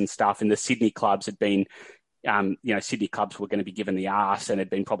jadedness and stuff. And the Sydney clubs had been, Sydney clubs were going to be given the arse and had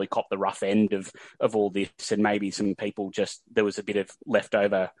been probably copped the rough end of all this. And maybe some people there was a bit of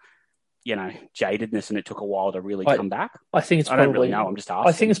leftover, jadedness, and it took a while to really come back. I think I don't really know. I'm just asking.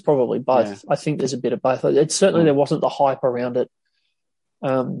 I think it's probably both. Yeah. I think there's a bit of both. It's certainly there wasn't the hype around it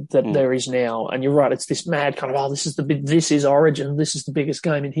that there is now. And you're right. It's this mad kind of, this is Origin. This is the biggest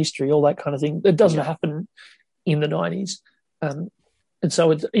game in history. All that kind of thing. It doesn't happen in the 90s. And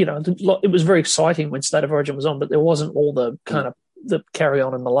so it was very exciting when State of Origin was on, but there wasn't all the kind of the carry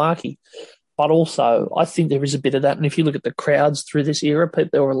on and malarkey. But also, I think there is a bit of that. And if you look at the crowds through this era,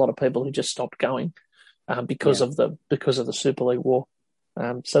 there were a lot of people who just stopped going because of the Super League war.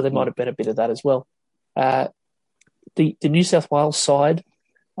 So there might have been a bit of that as well. The New South Wales side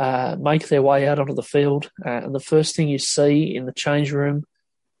make their way out onto the field, and the first thing you see in the change room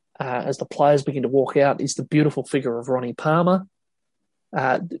as the players begin to walk out is the beautiful figure of Ronnie Palmer.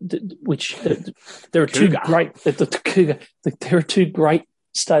 Which there are two great. There are two great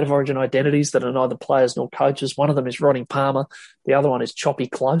State of Origin identities that are neither players nor coaches. One of them is Ronnie Palmer. The other one is Choppy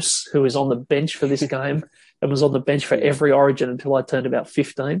Close, who is on the bench for this game and was on the bench for every Origin until I turned about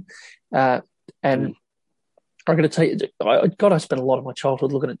 15. And I'm going to tell you, I spent a lot of my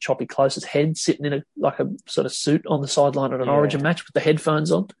childhood looking at Choppy Close's head sitting in a sort of suit on the sideline at an Origin match with the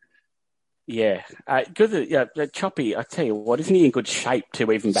headphones on. Yeah, good. Choppy. I tell you what, isn't he in good shape too?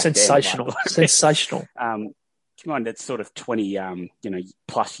 Even back sensational, then, sensational. Do you mind that's sort of 20,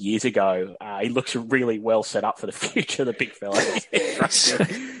 plus years ago? He looks really well set up for the future. The big fella.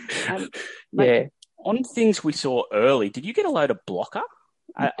 Mate, on things we saw early, did you get a load of blocker?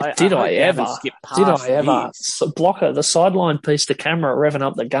 Did I ever? So blocker, the sideline piece to camera, revving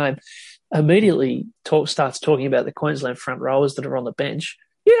up the game. Immediately starts talking about the Queensland front rowers that are on the bench.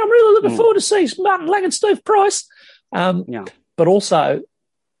 Yeah, I'm really looking forward to seeing Martin Lang and Steve Price. But also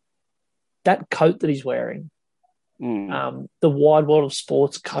that coat that he's wearing, the Wide World of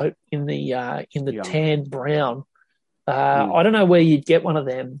Sports coat in the tan brown. I don't know where you'd get one of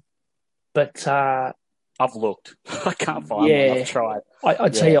them, but I've looked. I can't find one. I've tried. I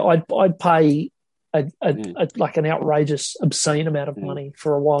tell you, I'd pay like an outrageous, obscene amount of money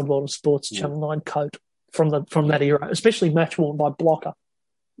for a Wide World of Sports Channel 9 coat from that era, especially match worn by blocker.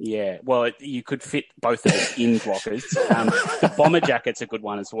 Yeah, well, you could fit both of us in blockers. The bomber jacket's a good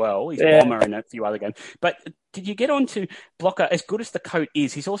one as well. He's bomber and a few other games. But did you get on to blocker? As good as the coat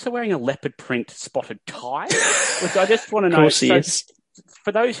is, he's also wearing a leopard print spotted tie, which I just want to know. Of course he is.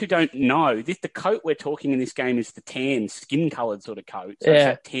 For those who don't know, the coat we're talking in this game is the tan, skin-coloured sort of coat. So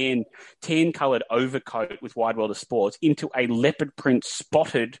it's that tan-coloured overcoat with Wide World of Sports into a leopard print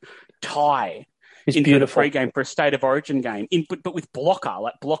spotted tie. It's into beautiful. The pre-game for a State of Origin game, but with blocker,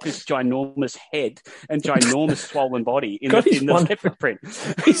 like Blocker's ginormous head and ginormous swollen body in the leopard print.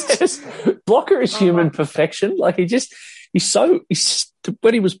 Blocker is human perfection. Like he's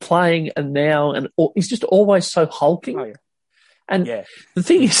when he was playing and now, and he's just always so hulking. Oh, yeah. And the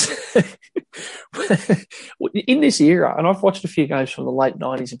thing is, in this era, and I've watched a few games from the late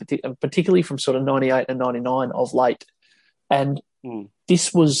 90s, particularly from sort of 98 and 99 of late, and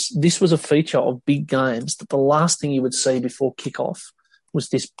this was a feature of big games that the last thing you would see before kickoff was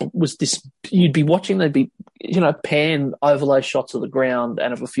this. You'd be watching, they'd be, pan overlay shots of the ground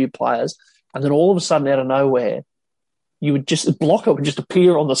and of a few players, and then all of a sudden, out of nowhere, a blocker would just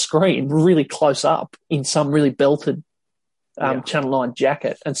appear on the screen really close up in some really belted Channel 9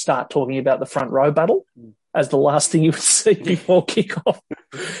 jacket and start talking about the front row battle as the last thing you would see before kickoff.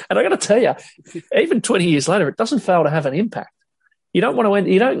 And I got to tell you, even 20 years later, it doesn't fail to have an impact. You don't want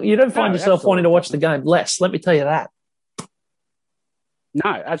to you don't find yourself wanting to watch the game less. Let me tell you that. No,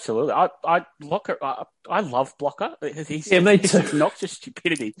 absolutely. I love Blocker. He's me too. It's obnoxious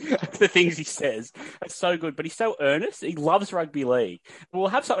stupidity. The things he says are so good, but he's so earnest. He loves rugby league. We'll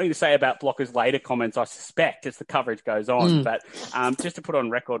have something to say about Blocker's later comments, I suspect, as the coverage goes on. But just to put on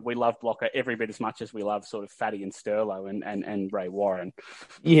record, we love Blocker every bit as much as we love sort of Fatty and Sterlo and Ray Warren.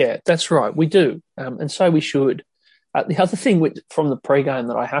 Yeah, that's right. We do, and so we should. The other thing from the pre-game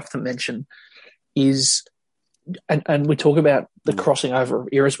that I have to mention is. And we talk about the crossing over of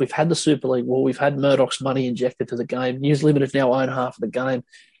eras. We've had the Super League War. We've had Murdoch's money injected to the game. News Limited now own half of the game.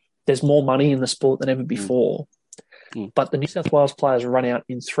 There's more money in the sport than ever before. But the New South Wales players run out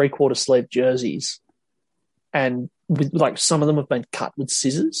in three-quarter sleeve jerseys, and some of them have been cut with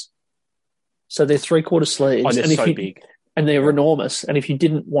scissors. So they're three-quarter sleeves. Oh, they're so big. And they're enormous. And if you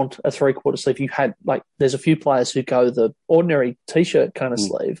didn't want a three-quarter sleeve, you had, there's a few players who go the ordinary T-shirt kind of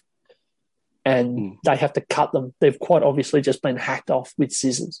sleeve. And they have to cut them. They've quite obviously just been hacked off with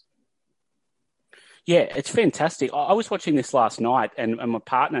scissors. Yeah, it's fantastic. I was watching this last night, and my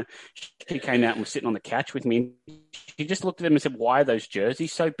partner, she came out and was sitting on the couch with me. She just looked at them and said, "Why are those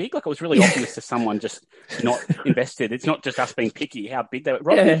jerseys so big?" Like, it was really obvious to someone just not invested. It's not just us being picky how big they were.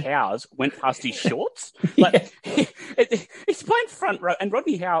 Rodney Howe's went past his shorts. He's playing front row, and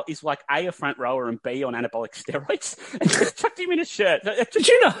Rodney Howe is a front rower and B on anabolic steroids. And chucked him in a shirt. Did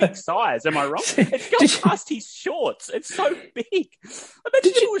you know? Big size, am I wrong? It's gone past his shorts. It's so big. Imagine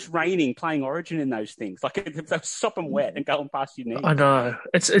if it was raining playing Origin in those things. They were sopping wet and going past your knees. I know.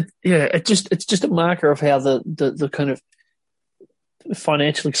 It's just a marker of how the kind of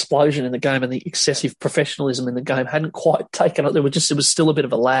financial explosion in the game and the excessive professionalism in the game hadn't quite taken it. There was still a bit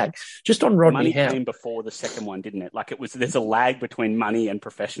of a lag. Just on Rodney Howe. Money came before the second one, didn't it? There's a lag between money and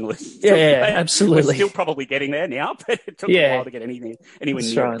professionalism. Yeah, absolutely. We're still probably getting there now, but it took a while to get anywhere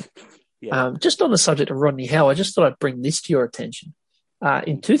near it. Yeah. Just on the subject of Rodney Howe, I just thought I'd bring this to your attention.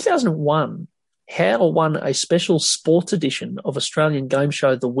 In 2001, Howe won a special sports edition of Australian game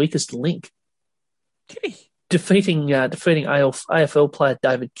show The Weakest Link. Gee. Defeating AFL player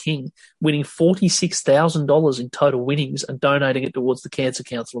David King, winning $46,000 in total winnings and donating it towards the Cancer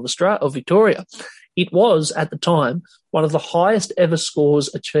Council of Victoria. It was, at the time, one of the highest ever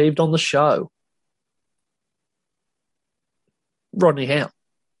scores achieved on the show. Rodney Howe.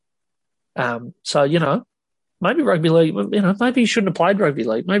 Maybe rugby league, maybe he shouldn't have played rugby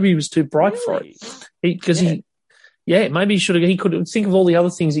league. Maybe he was too bright for it. Maybe he could have, think of all the other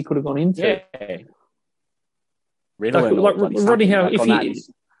things he could have gone into. Yeah. Rodney Howe,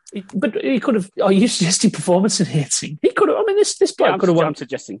 but he could have. You suggesting performance enhancing? He could have. I mean, this bloke could have won. I'm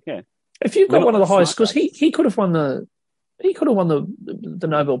suggesting, yeah. If you've got one of the highest scores, he could have won the. He could have won the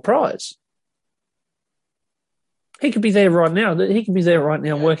Nobel Prize. He could be there right now. He could be there right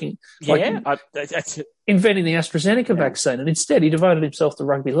now working. Inventing the AstraZeneca vaccine, and instead he devoted himself to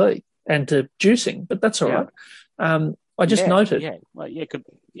rugby league and to juicing. But that's all right. I just noted. Yeah,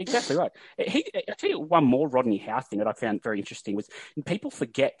 exactly right. I'll tell you one more Rodney Howe thing that I found very interesting was people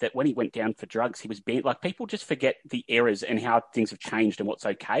forget that when he went down for drugs, he was banned. People just forget the eras and how things have changed and what's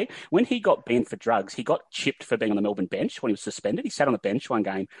okay. When he got banned for drugs, he got chipped for being on the Melbourne bench when he was suspended. He sat on the bench one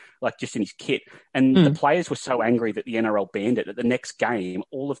game, just in his kit. And the players were so angry that the NRL banned it that the next game,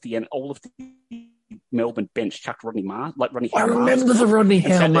 all of the Melbourne bench chucked Rodney Howe. I remember the Rodney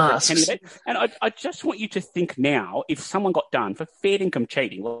Howe masks. And I just want you to think now, if someone got done for fair income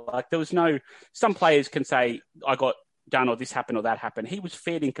cheating, there was some players can say, I got done or this happened or that happened. He was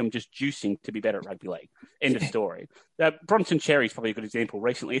fair income just juicing to be better at rugby league. End of story. Bronson Cherry is probably a good example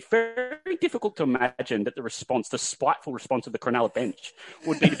recently. It's very difficult to imagine that the spiteful response of the Cronulla bench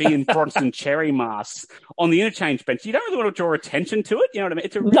would be to be in Bronson Cherry masks on the interchange bench. You don't really want to draw attention to it. You know what I mean?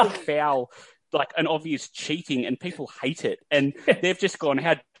 It's a really foul, an obvious cheating, and people hate it. And they've just gone,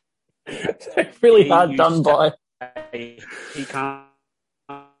 how really hard done by. He can't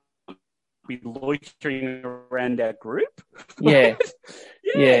be loitering around our group. Yeah.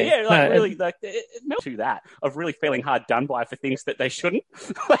 Yeah, like No, really, like it to that of really feeling hard done by for things that they shouldn't.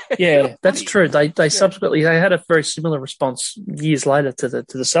 yeah, that's true. They subsequently they had a very similar response years later to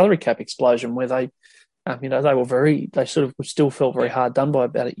the salary cap explosion, where they, they sort of still felt very hard done by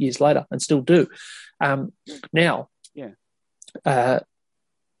about it years later, and still do. Now, I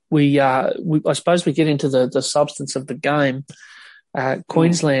suppose we get into the substance of the game.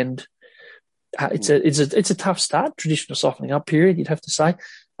 Queensland, it's a tough start, traditional softening up period, you'd have to say,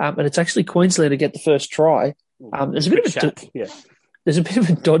 and it's actually Queensland to get the first try. There's a bit of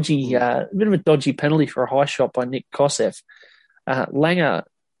a dodgy penalty for a high shot by Nick Kosef. Langer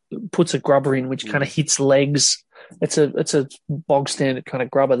puts a grubber in which kind of hits legs. It's a bog standard kind of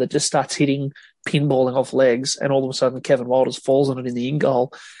grubber that just starts hitting, pinballing off legs, and all of a sudden Kevin Walters falls on it in the in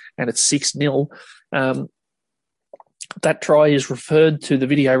goal, and it's 6-0. That try is referred to the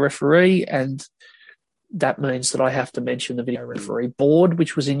video referee, and that means that I have to mention the video referee board,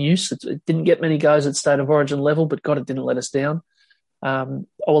 which was in use. It didn't get many goes at State of Origin level, but God, it didn't let us down.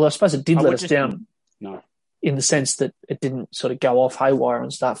 Although I suppose it did let us down. No. In the sense that it didn't sort of go off haywire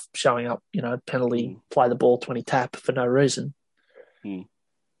and stuff, showing up, penalty, play the ball, 20 tap for no reason.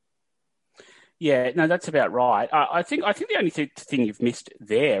 Yeah, no, that's about right. I think the only thing you've missed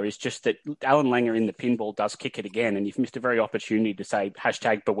there is just that Alan Langer in the pinball does kick it again, and you've missed a very opportunity to say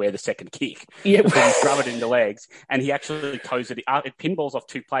 #beware the second kick. Yeah, he's rub it in the legs, and he actually toes it. It pinballs off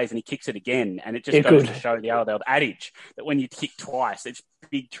two plays, and he kicks it again, and it just goes to show the old adage that when you kick twice, it's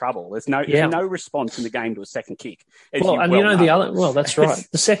big trouble. There's no response in the game to a second kick. That's right.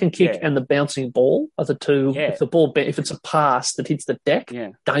 The second kick and the bouncing ball are the two. Yeah. If it's a pass that hits the deck,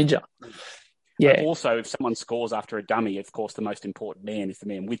 danger. Yeah. But also, if someone scores after a dummy, of course, the most important man is the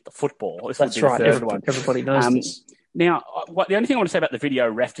man with the football. That's right. Everybody knows this. Now, the only thing I want to say about the video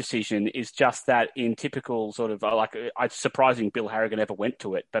ref decision is just that in typical sort of it's surprising Bill Harrigan ever went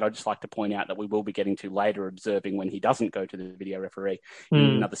to it, but I'd just like to point out that we will be getting to later observing when he doesn't go to the video referee in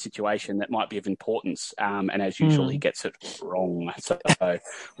another situation that might be of importance. And as usual, he gets it wrong. So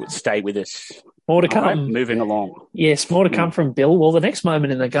stay with us. More to come. Right, moving along. Yes, more to come from Bill. Well, the next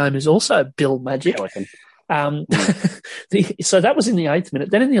moment in the game is also Bill magic. So that was in the 8th minute.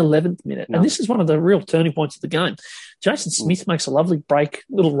 Then in the 11th minute, and this is one of the real turning points of the game, Jason Smith makes a lovely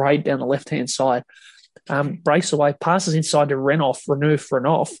little raid down the left-hand side, breaks away, passes inside to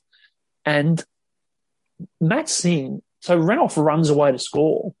Renouf, and Matt Singh. So Renouf runs away to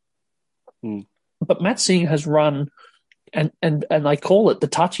score, but Matt Singh has run, and they call it, the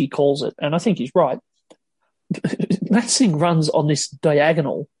touchy calls it, and I think he's right. Matt Singh runs on this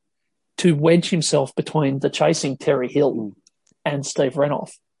diagonal to wedge himself between the chasing Terry Hill and Steve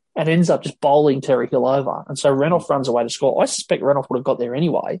Renouf, and ends up just bowling Terry Hill over. And so Renouf runs away to score. I suspect Renouf would have got there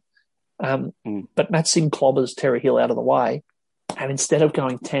anyway, but Matt Singh clobbers Terry Hill out of the way, and instead of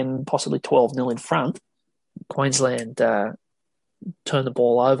going 10, possibly 12-0 in front, Queensland turn the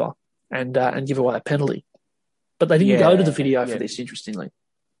ball over and give away a penalty. But they didn't go to the video for this, interestingly.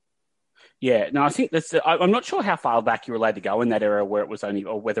 Yeah, no, I think that's. I'm not sure how far back you're allowed to go in that era, where it was only,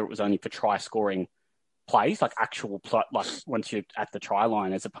 or whether it was only for try scoring plays, like actual like once you're at the try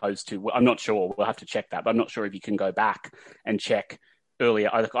line, as opposed to. I'm not sure. We'll have to check that, but I'm not sure if you can go back and check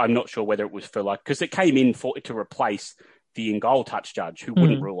earlier. I'm not sure whether it was for because it came in to replace the in-goal touch judge, who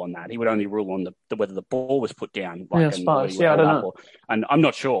wouldn't rule on that. He would only rule on the whether the ball was put down. I suppose. I don't know. And I'm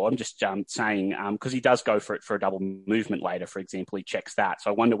not sure. I'm just saying, because he does go for it for a double movement later, for example, he checks that. So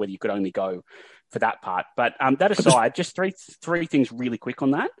I wonder whether you could only go for that part. But that aside, just three things really quick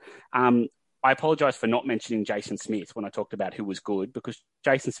on that. I apologise for not mentioning Jason Smith when I talked about who was good, because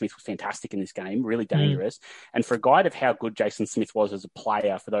Jason Smith was fantastic in this game, really dangerous. And for a guide of how good Jason Smith was as a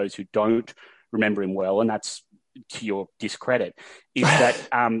player, for those who don't remember him well, and that's to your discredit, is that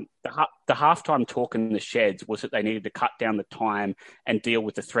the halftime talk in the sheds was that they needed to cut down the time and deal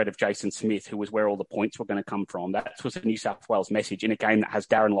with the threat of Jason Smith, who was where all the points were going to come from. That was a New South Wales message in a game that has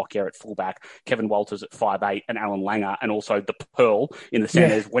Darren Lockyer at fullback, Kevin Walters at 5'8", and Alan Langer, and also the Pearl in the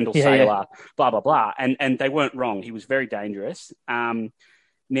centres, Wendell Saylor, blah, blah, blah. And they weren't wrong. He was very dangerous.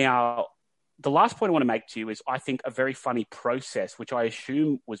 Now, the last point I want to make to you is, I think, a very funny process, which I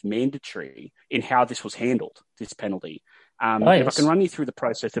assume was mandatory in how this was handled, this penalty. If I can run you through the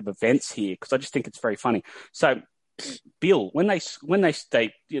process of events here, because I just think it's very funny. So, Bill, when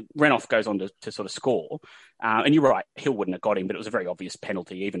Renouf goes on to sort of score, and you're right, Hill wouldn't have got him, but it was a very obvious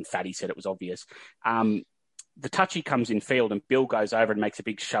penalty. Even Fatty said it was obvious. The touchy comes in field, and Bill goes over and makes a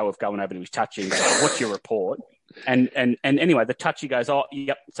big show of going over to his touchy and goes, "What's your report?" And anyway, the touchy goes, oh,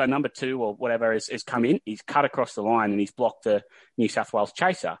 yep. So number 2 or whatever is come in. He's cut across the line and he's blocked the New South Wales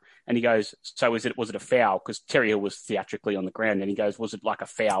chaser. And he goes, so was it a foul? Because Terry Hill was theatrically on the ground. And he goes, was it like a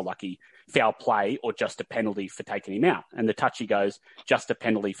foul, foul play, or just a penalty for taking him out? And the touchy goes, just a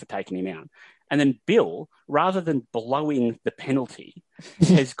penalty for taking him out. And then Bill, rather than blowing the penalty,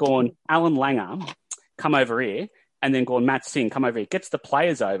 has gone, Alan Langer, come over here. And then gone, Matt Singh, come over here, gets the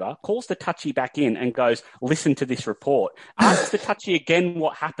players over, calls the touchy back in and goes, listen to this report. Asks the touchy again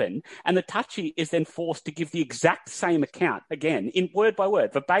what happened. And the touchy is then forced to give the exact same account again, in word by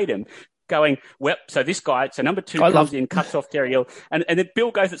word, verbatim, going, well, so this guy, so number 2 comes in, cuts off Terry Hill. And then Bill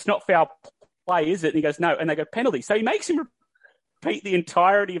goes, it's not foul play, is it? And he goes, no. And they go, penalty. So he makes him repeat the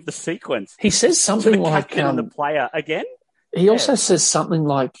entirety of the sequence. He says something like... and the player again. He also says something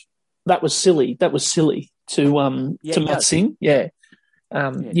like, that was silly. To Matt Singh,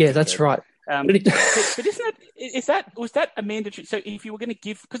 that's right. But isn't it? Was that a mandatory? So if you were going to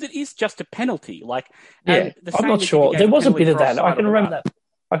give, because it is just a penalty, I'm not sure. There was a bit of that. I can remember that.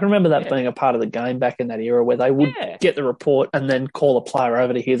 I can remember that being a part of the game back in that era where they would get the report and then call a player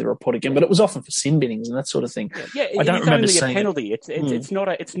over to hear the report again. But it was often for sin binnings and that sort of thing. I don't remember seeing a penalty. It's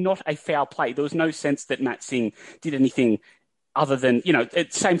not a foul play. There was no sense that Matt Singh did anything other than,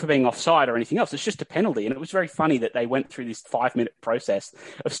 it's same for being offside or anything else. It's just a penalty. And it was very funny that they went through this 5-minute process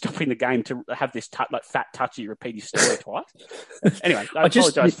of stopping the game to have this fat touchy repeat his story twice. Anyway, I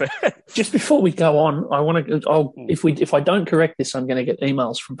apologise for... Just before we go on, I want to... If I don't correct this, I'm going to get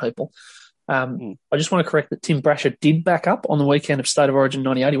emails from people. I just want to correct that Tim Brasher did back up on the weekend of State of Origin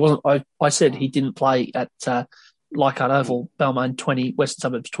 98. He wasn't... I said he didn't play at Leichhardt Oval, Balmain 20, Western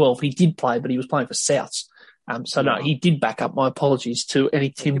Suburbs 12. He did play, but he was playing for Souths. No, he did back up. My apologies to any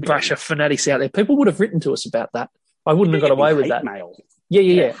Tim Brasher fanatics out there. People would have written to us about that. I wouldn't have got away with that. Mail.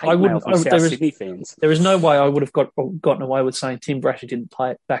 Yeah. I wouldn't. Sydney fans. There is no way I would have gotten away with saying Tim Brasher didn't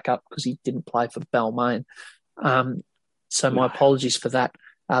play back up because he didn't play for Balmain. My apologies for that.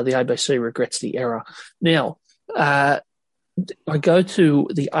 The ABC regrets the error. Now, I go to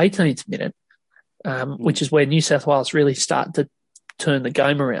the 18th minute, which is where New South Wales really start to turn the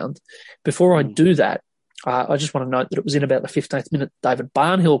game around. Before I do that, I just want to note that it was in about the 15th minute David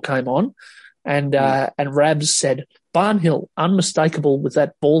Barnhill came on and Rabs said, Barnhill, unmistakable with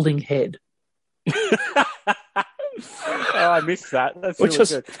that balding head. I missed that. That's really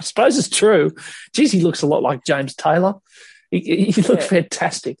good. I suppose it's true. Geez, he looks a lot like James Taylor. He looked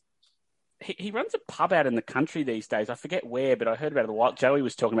fantastic. He runs a pub out in the country these days. I forget where, but I heard about it a while. Joey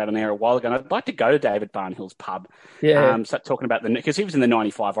was talking about it an hour a while ago, and I'd like to go to David Barnhill's pub. Yeah. Start talking about because he was in the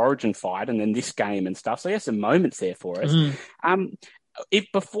 95 Origin fight and then this game and stuff. So he has some moments there for us.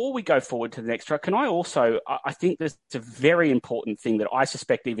 Before we go forward to the next track, can I also, I think there's a very important thing that I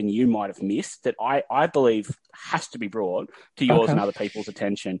suspect even you might have missed that I believe has to be brought to yours and other people's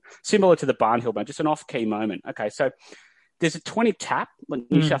attention, similar to the Barnhill, but just an off-key moment. Okay, so there's a 20 tap.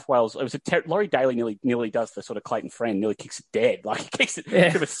 New South Wales. It was Laurie Daly nearly does the sort of Clayton Friend, nearly kicks it dead. Like he kicks it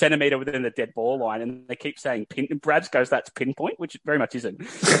to a centimetre within the dead ball line, and they keep saying pin. And Brabs goes, that's pinpoint, which it very much isn't.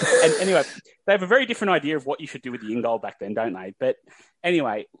 And anyway, they have a very different idea of what you should do with the in goal back then, don't they? But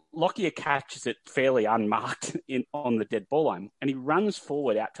anyway, Lockyer catches it fairly unmarked on the dead ball line, and he runs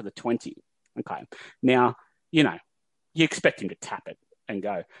forward out to the 20. Okay, now you expect him to tap it and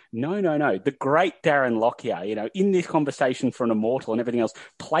go, no. The great Darren Lockyer, in this conversation for an immortal and everything else,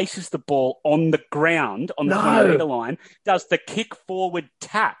 places the ball on the ground, on the 20-metre line, does the kick forward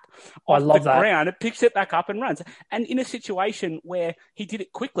tap off the ground, and picks it back up and runs. And in a situation where he did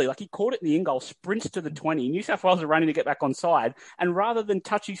it quickly, like he caught it in the in goal, sprints to the 20, New South Wales are running to get back on side, and rather than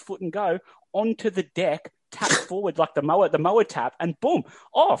touch his foot and go, onto the deck, tap forward like the mower tap, and boom,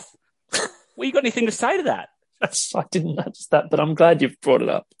 off. Well, you got anything to say to that? I didn't notice that, but I'm glad you've brought it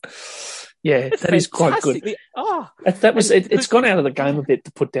up. Yeah, it's that is quite good. It's gone out of the game a bit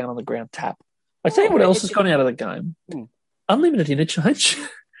to put down on the ground tap. I tell you what else has gone out of the game. Unlimited interchange.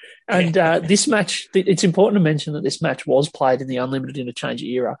 And this match, it's important to mention that this match was played in the unlimited interchange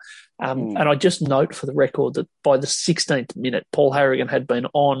era. And I just note for the record that by the 16th minute, Paul Harrigan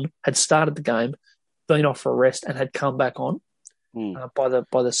had started the game, been off for a rest, and had come back on by the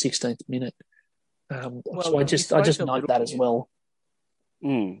 16th minute. So I just note that as well.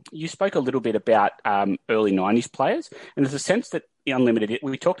 You spoke a little bit about early 90s players, and there's a sense that unlimited.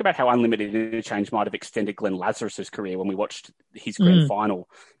 We talked about how unlimited interchange might have extended Glenn Lazarus's career when we watched his grand final.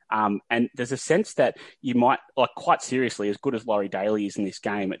 And there's a sense that you might, like, quite seriously, as good as Laurie Daly is in this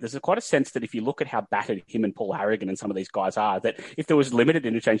game, there's quite a sense that if you look at how battered him and Paul Harrigan and some of these guys are, that if there was limited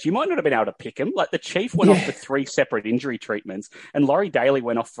interchange, you might not have been able to pick him. Like, the Chief went off for 3 separate injury treatments, and Laurie Daly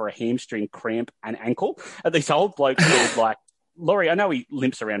went off for a hamstring cramp and ankle. And these old blokes were like, Laurie, I know he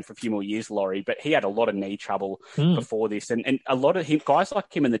limps around for a few more years, Laurie, but he had a lot of knee trouble before this. And a lot of guys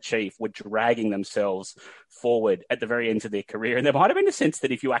like him and the Chief were dragging themselves forward at the very end of their career. And there might have been a sense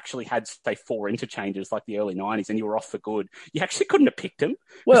that if you actually had, say, 4 interchanges like the early 90s and you were off for good, you actually couldn't have picked him.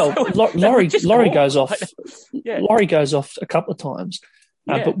 Well, Laurie goes off. Laurie goes off a couple of times.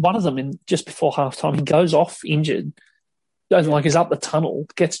 But one of them, just before halftime, he goes off injured, is up the tunnel,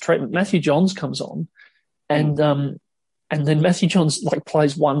 gets treatment. Matthew Johns comes on, and then Matthew Johns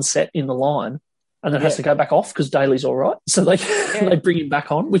plays one set in the line and then has to go back off because Daly's all right. So they bring him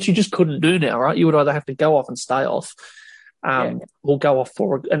back on, which you just couldn't do now, right? You would either have to go off and stay off or go off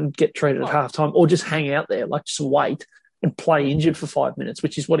forward and get treated at halftime, or just hang out there, just wait and play injured for 5 minutes,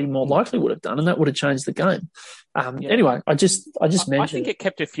 which is what he more likely would have done, and that would have changed the game. Anyway, I just mentioned. I think it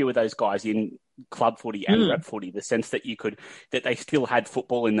kept a few of those guys in club footy and rep footy, the sense that that they still had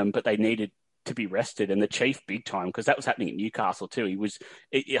football in them, but they needed to be rested. And the Chief, big time, because that was happening at Newcastle too. He was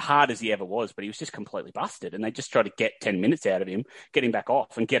hard as he ever was, but he was just completely busted. And they just tried to get 10 minutes out of him, get him back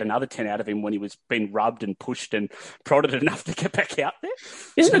off, and get another 10 out of him when he was being rubbed and pushed and prodded enough to get back out there.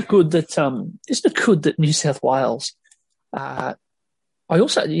 Isn't it good that New South Wales?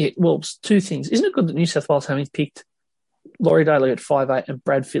 Two things. Isn't it good that New South Wales, having picked Laurie Daly at 5'8" and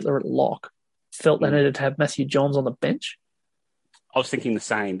Brad Fittler at lock, felt they needed to have Matthew Johns on the bench? I was thinking the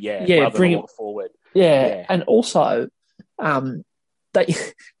same, bring him forward. And also,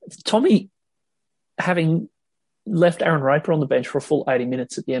 Tommy, having left Aaron Raper on the bench for a full 80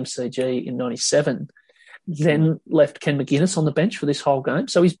 minutes at the MCG in 97, then left Ken McGuinness on the bench for this whole game.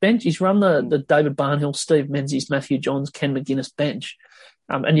 So he's run the David Barnhill, Steve Menzies, Matthew Johns, Ken McGuinness bench,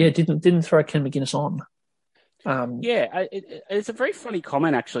 didn't throw Ken McGuinness on. It's a very funny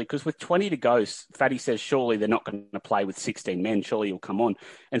comment, actually, because with 20 to go, Fatty says, surely they're not going to play with 16 men. Surely he'll come on.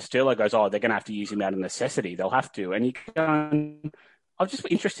 And Sterlo goes, they're going to have to use him out of necessity. They'll have to. And you go, I'm just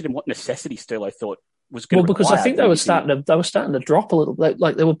interested in what necessity Sterlo thought was going to require. Because I think they were starting to drop a little bit.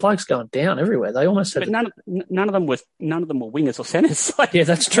 There were blokes going down everywhere. They almost had. But none of them were wingers or centres. Yeah,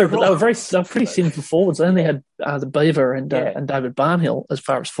 that's true. But they were pretty thin for forwards. They only had the Beaver and David Barnhill as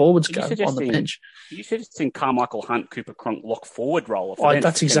far as forwards go on the bench. You suggesting Carmichael Hunt, Cooper Cronk, lock forward role.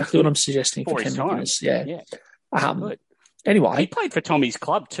 That's exactly what I'm suggesting for Ken McGuinness. Good. Anyway, he played for Tommy's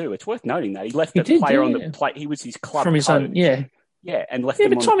club too. It's worth noting that he left the player on the plate. He was his club from his own. Yeah, and left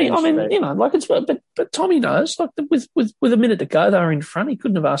him but Tommy, on the bench but Tommy knows. With a minute to go, they were in front. He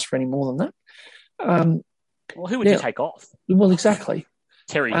couldn't have asked for any more than that. Well, who would you take off? Well, exactly.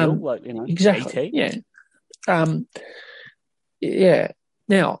 Terry Hill, exactly.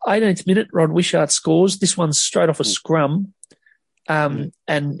 Now, 18th minute, Rod Wishart scores. This one's straight off a scrum, and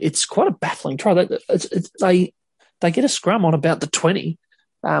it's quite a baffling try. They get a scrum on about the 20.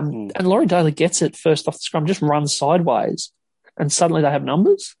 And Laurie Daly gets it first off the scrum, just runs sideways, and suddenly they have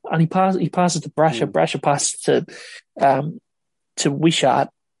numbers. And he passes to Brasher. Brasher passes to Wishart,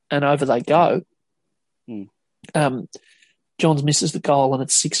 and over they go. Johns misses the goal, and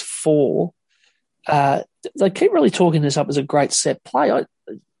it's 6-4. They keep really talking this up as a great set play.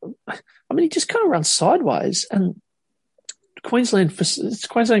 He just kind of runs sideways, and Queensland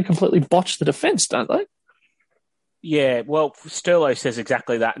completely botched the defence, don't they? Yeah, well, Sterlo says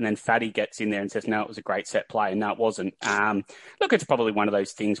exactly that, and then Fatty gets in there and says, no, it was a great set play, and no, it wasn't. Look, it's probably one of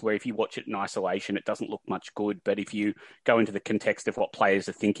those things where if you watch it in isolation, it doesn't look much good, but if you go into the context of what players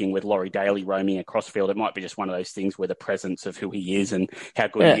are thinking with Laurie Daly roaming across field, it might be just one of those things where the presence of who he is and how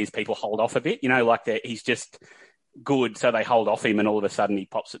good he is, people hold off a bit. He's just good, so they hold off him, and all of a sudden he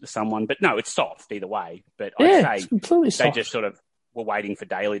pops it to someone. But no, it's soft either way. But I'd say they just sort of were waiting for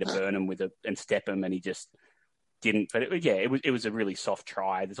Daly to burn him and step him, and he just didn't. But it was a really soft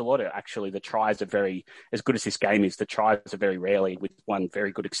try. There's a lot of, actually, the tries are very, as good as this game is, the tries are very rarely, with one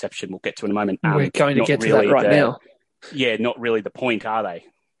very good exception we'll get to in a moment. We're going to get to that right now. Yeah, not really the point, are they?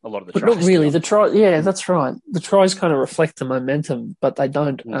 A lot of the but tries. Not really. The try, yeah, that's right. The tries kind of reflect the momentum, but they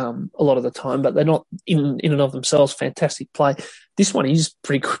don't a lot of the time. But they're not in and of themselves fantastic play. This one is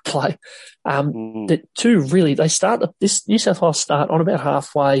pretty good play. The two really, this New South Wales start on about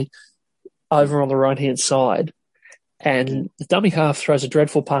halfway over on the right-hand side, and the dummy half throws a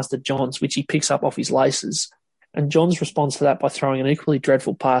dreadful pass to Johns, which he picks up off his laces. And Johns responds to that by throwing an equally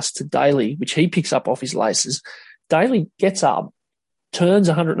dreadful pass to Daly, which he picks up off his laces. Daly gets up turns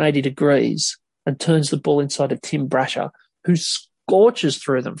 180 degrees and turns the ball inside to Tim Brasher, who scorches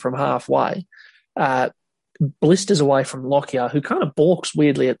through them from halfway, blisters away from Lockyer, who kind of balks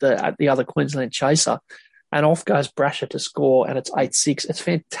weirdly at the other Queensland chaser, and off goes Brasher to score, and it's 8-6. It's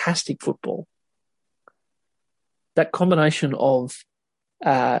fantastic football. That combination of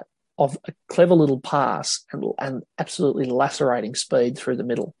a clever little pass and absolutely lacerating speed through the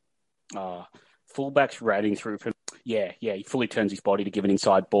middle. Fullback's raiding through. He fully turns his body to give an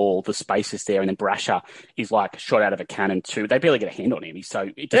inside ball. The space is there, and then Brasher is like shot out of a cannon too. They barely get a hand on him.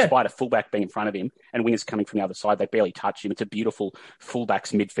 Despite a fullback being in front of him and wingers coming from the other side, they barely touch him. It's a beautiful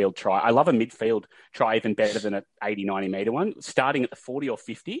fullback's midfield try. I love a midfield try even better than an 80, 90-metre one. Starting at the 40 or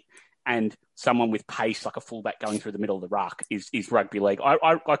 50, and someone with pace like a fullback going through the middle of the ruck is rugby league.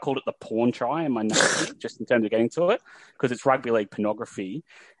 I called it the porn try in my notes, just in terms of getting to it, because it's rugby league pornography.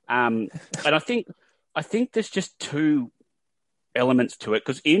 And I think there's just two elements to it,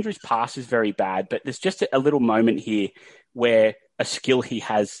 because Andrew's pass is very bad, but there's just a little moment here where a skill he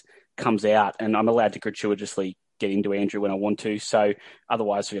has comes out, and I'm allowed to gratuitously get into Andrew when I want to. So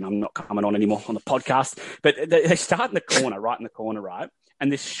otherwise, I'm not coming on anymore on the podcast. But they start in the corner, right?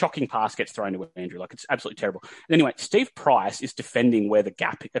 And this shocking pass gets thrown to Andrew. Like, it's absolutely terrible. And anyway, Steve Price is defending where the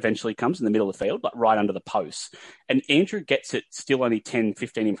gap eventually comes in the middle of the field, like right under the posts. And Andrew gets it still only 10,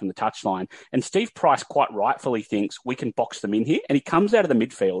 15 in from the touchline. And Steve Price quite rightfully thinks we can box them in here. And he comes out of the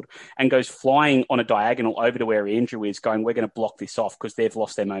midfield and goes flying on a diagonal over to where Andrew is, going, we're going to block this off because they've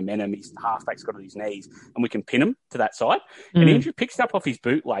lost their momentum. His halfback's got on his knees and we can pin him to that side. And Andrew picks it up off his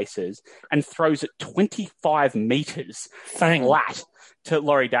bootlaces and throws it 25 metres flat to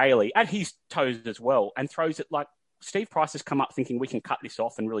Laurie Daly at his toes as well, and throws it like Steve Price has come up thinking we can cut this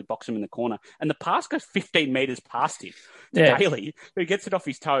off and really box him in the corner. And the pass goes 15 metres past him. Daly, who gets it off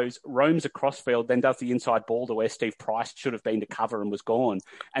his toes, roams across field, then does the inside ball to where Steve Price should have been to cover and was gone.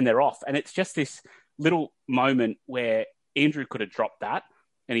 And they're off. And it's just this little moment where Andrew could have dropped that,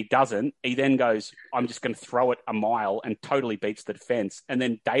 and he doesn't. He then goes, I'm just going to throw it a mile, and totally beats the defence. And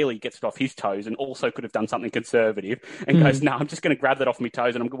then Daly gets it off his toes and also could have done something conservative and goes, no, I'm just going to grab that off my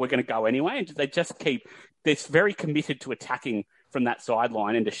toes and we're going to go anyway. And they just keep this very committed to attacking from that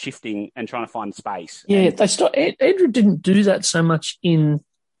sideline and to shifting and trying to find space. Yeah, Andrew didn't do that so much in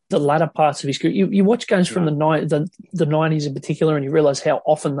the latter parts of his career. You watch games from the 90s in particular, and you realise how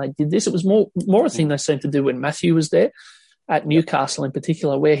often they did this. It was more a thing they seemed to do when Matthew was there. At Newcastle in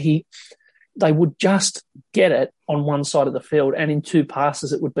particular, where they would just get it on one side of the field, and in two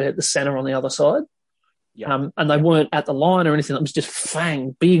passes it would be at the centre on the other side. And they weren't at the line or anything. It was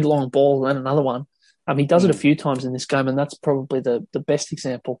just big long ball and another one. He does it a few times in this game, and that's probably the best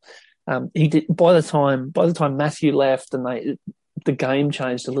example. He did by the time Matthew left and the game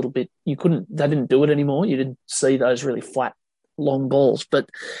changed a little bit. They didn't do it anymore. You didn't see those really flat long balls, but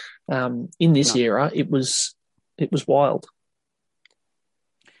in this era it was wild.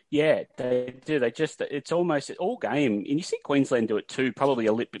 Yeah, they do. It's almost all game. And you see Queensland do it too, probably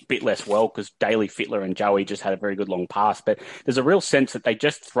a bit less well because Daly, Fittler and Joey just had a very good long pass. But there's a real sense that they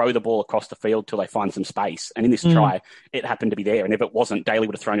just throw the ball across the field till they find some space. And in this try, it happened to be there. And if it wasn't, Daly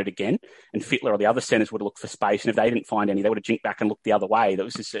would have thrown it again. And Fittler or the other centres would have looked for space. And if they didn't find any, they would have jinked back and looked the other way. That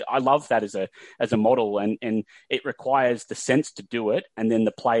was just, I love that as a model. And it requires the sense to do it. And then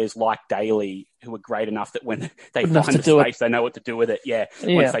the players like Daly, who are great enough that when they find the space, they know what to do with it.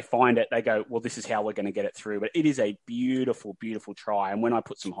 Once they find it, they go, well, this is how we're going to get it through. But it is a beautiful, beautiful try. And when I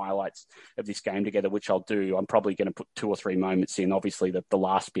put some highlights of this game together, which I'll do, I'm probably going to put 2 or 3 moments in, obviously the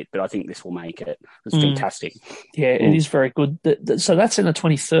last bit, but I think this will make it. It's fantastic. Yeah, it is very good. So that's in the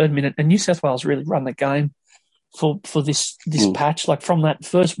 23rd minute, and New South Wales really run the game for this patch. Like from that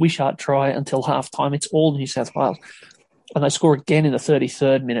first Wishart try until half-time, it's all New South Wales. And they score again in the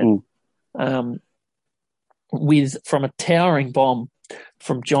 33rd minute. From a towering bomb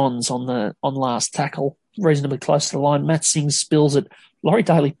from Johns on last tackle, reasonably close to the line. Matt Sings spills it. Laurie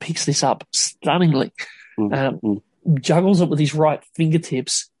Daly picks this up stunningly, juggles it with his right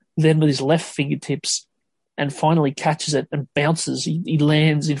fingertips, then with his left fingertips, and finally catches it and bounces. He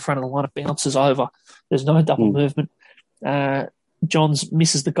lands in front of the line, it bounces over. There's no double movement. Johns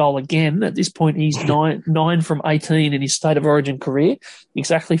misses the goal again. At this point, he's 9 from 18 in his State of Origin career,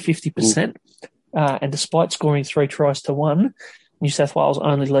 exactly 50%. And despite scoring 3 tries to 1, New South Wales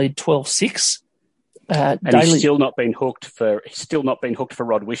only lead 12-6. And he's still not been hooked for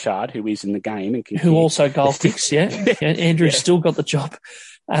Rod Wishart, who is in the game and who also goal kicks. Andrew's still got the job.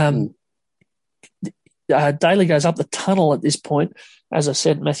 Daly goes up the tunnel at this point. As I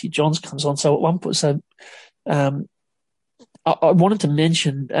said, Matthew Johns comes on. So at one point, I wanted to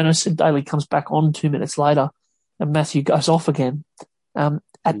mention, and I said Daly comes back on 2 minutes later, and Matthew goes off again.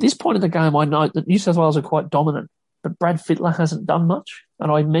 At this point in the game, I know that New South Wales are quite dominant, but Brad Fittler hasn't done much.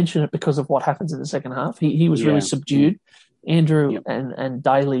 And I mention it because of what happens in the second half. He was really subdued. Andrew and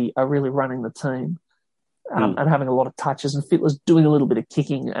Daly are really running the team and having a lot of touches. And Fittler's doing a little bit of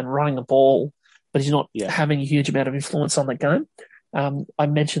kicking and running the ball, but he's not having a huge amount of influence on the game. I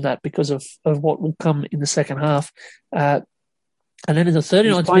mentioned that because of what will come in the second half. And then in the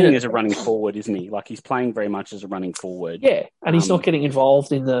 39th he's playing minute, as a running forward, isn't he? Like, he's playing very much as a running forward. Yeah, and he's not getting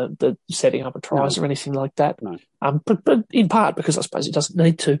involved in the setting up of tries or anything like that. No. But in part because I suppose he doesn't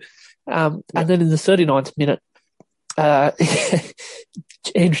need to. And then in the 39th minute,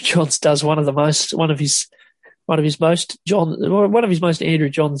 Andrew Johns does one of his most Andrew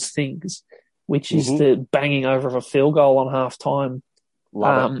Johns things, which is the banging over of a field goal on half time.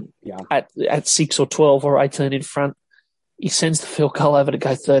 At 6 or 12 or 18 in front. He sends the field goal over to go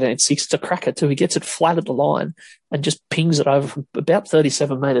 13-6. It's a cracker too. He gets it flat at the line and just pings it over from about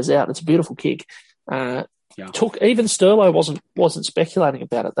 37 metres out. It's a beautiful kick. Even Sterlo wasn't speculating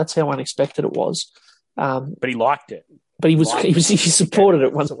about it. That's how unexpected it was. But he liked it. But he supported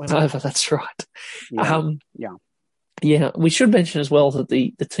it once it went over. That's right. We should mention as well that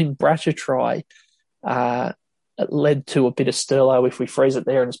the Tim Bratcher try led to a bit of Sterlo if we freeze it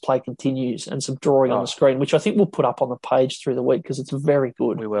there and his play continues, and some drawing on the screen, which I think we'll put up on the page through the week because it's very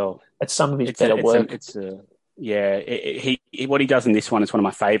good. We will. It's some of his better work. What he does in this one is one of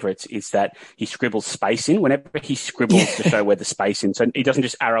my favourites, is that he scribbles space in. Whenever he scribbles to show where the space in, so he doesn't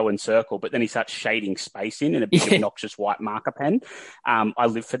just arrow and circle, but then he starts shading space in a big obnoxious white marker pen. I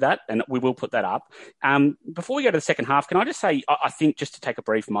live for that, and we will put that up. Before we go to the second half, can I just say, I think just to take a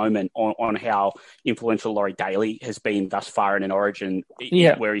brief moment on how influential Laurie Daly has been thus far in an Origin,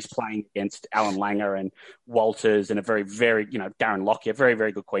 where he's playing against Alan Langer and Walters and a very, very, Darren Lockyer, very,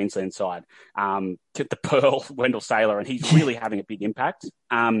 very good Queensland side. To the Pearl, Wendell Saylor, and he's really having a big impact.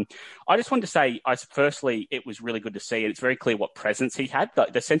 I just wanted to say, firstly, it was really good to see, and it's very clear what presence he had.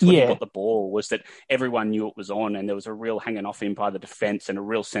 The sense when he got the ball was that everyone knew it was on, and there was a real hanging off him by the defence, and a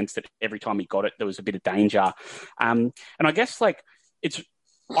real sense that every time he got it, there was a bit of danger. And I guess,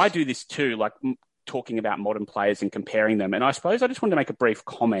 I do this too, talking about modern players and comparing them. And I suppose I just wanted to make a brief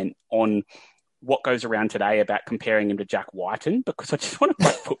comment on what goes around today about comparing him to Jack Whiten, because I just want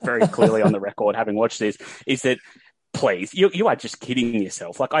to put very clearly on the record, having watched this, is that, please, you are just kidding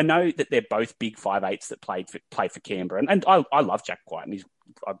yourself. I know that they're both big 5'8" that play for Canberra, and I love Jack Whiten.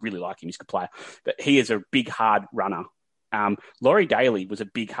 I really like him. He's a good player, but he is a big, hard runner. Laurie Daly was a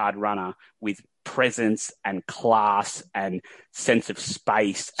big, hard runner with presence and class and sense of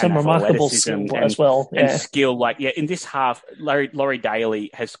space some and remarkable skill as well. And skill. In this half, Laurie Daly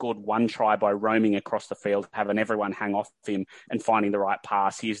has scored one try by roaming across the field, having everyone hang off him and finding the right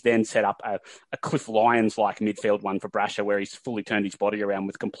pass. He has then set up a Cliff Lyons-like midfield one for Brasher, where he's fully turned his body around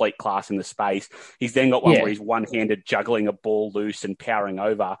with complete class in the space. He's then got one where he's one-handed juggling a ball loose and powering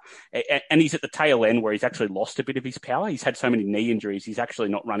over. And he's at the tail end where he's actually lost a bit of his power. He's had so many knee injuries, he's actually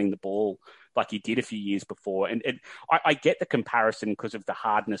not running the ball like he did a few years before. And I get the comparison because of the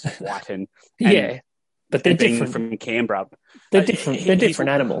hardness of Whiten. But they're different from Canberra. They're different. They're different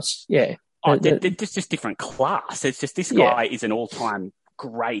animals. Yeah. They're just different class. It's just this guy is an all-time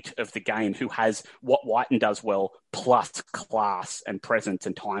great of the game who has what Whiten does well, plus class and presence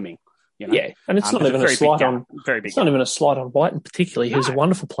and timing. Yeah, and it's not even a slight on. It's not even a slight on Whiten, particularly. Who's a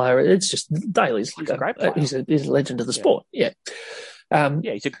wonderful player. It's just Daly's a great player. He's a legend of the sport. Yeah.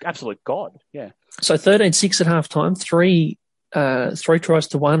 He's an absolute god. Yeah. So 13-6 at halftime, three tries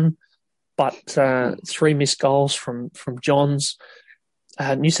to one, but three missed goals from Johns.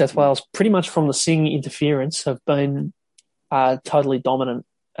 New South Wales, pretty much from the Singh interference, have been totally dominant.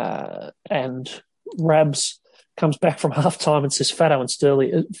 And Rabs comes back from halftime and says Fatty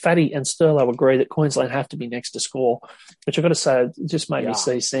and Sterlo agree that Queensland have to be next to score, which I've got to say just made me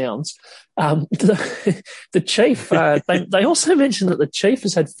see sounds. The Chief, they also mentioned that the Chief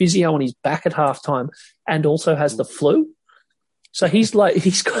has had physio on his back at halftime and also has the flu. So he's got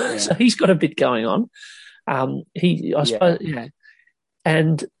a bit going on.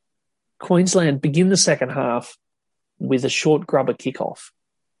 And Queensland begin the second half with a short grubber kickoff.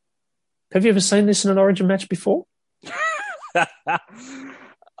 Have you ever seen this in an Origin match before? No.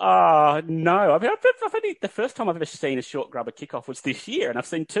 I mean, I've only, the first time I've ever seen a short grubber kickoff was this year, and I've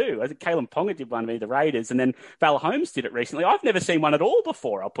seen two. I think Kalen Ponga did one with the Raiders, and then Val Holmes did it recently. I've never seen one at all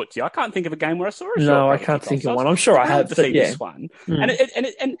before, I'll put to you. I can't think of a game where I saw a short grubber I can't think of one. I'm sure I have to see this one. And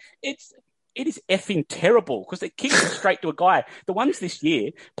it's It is effing terrible because they kicked it straight to a guy. The ones this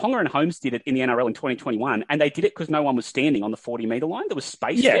year, Ponga and Holmes did it in the NRL in 2021, and they did it because no one was standing on the 40-metre line. There was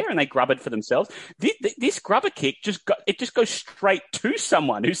space there, and they grubbered for themselves. This grubber kick just goes straight to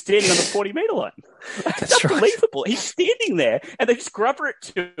someone who's standing on the 40-metre line. It's unbelievable. Right. He's standing there, and they just grubber it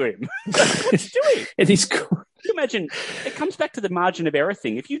to him. What's he doing? It is cool. Can you imagine? It comes back to the margin of error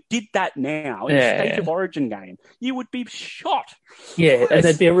thing. If you did that now in a state of origin game, you would be shot. Yeah, and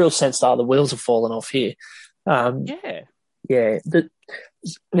there'd be a real sense that the wheels have fallen off here. Now,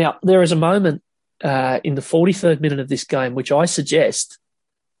 there is a moment in the 43rd minute of this game which I suggest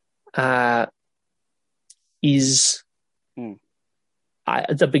is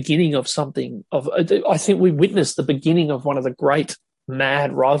the beginning of something. I think we witnessed the beginning of one of the great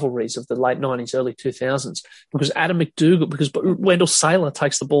mad rivalries of the late 90s, early 2000s, because Wendell Saylor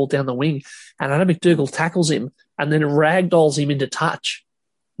takes the ball down the wing and Adam McDougall tackles him and then ragdolls him into touch,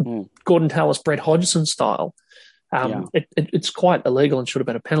 Gordon Tallis, Brett Hodgson style. It's quite illegal and should have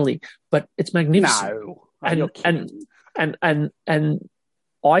been a penalty, but it's magnificent. No, and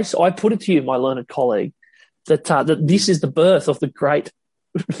I put it to you, my learned colleague, that this is the birth of the great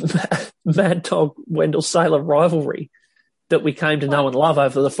Mad Dog Wendell Saylor rivalry that we came to know and love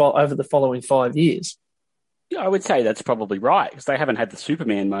over the following 5 years. Yeah, I would say that's probably right, because they haven't had the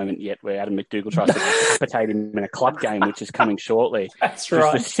Superman moment yet where Adam McDougall tries to decapitate him in a club game, which is coming shortly. That's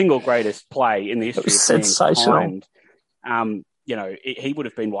right. It's the single greatest play in the history of mankind. He would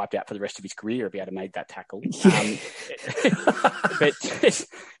have been wiped out for the rest of his career if he had made that tackle. But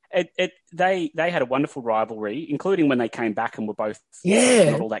they had a wonderful rivalry, including when they came back and were both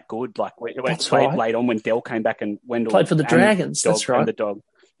not all that good. Like late on when Dell came back and Wendell played for the Dragons. That's right. And the Dog.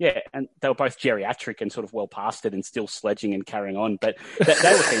 Yeah, and they were both geriatric and sort of well past it and still sledging and carrying on. But they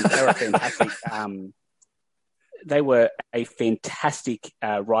were fantastic. They were a fantastic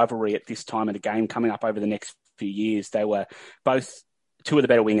rivalry at this time of the game coming up over the next few years. They were both two of the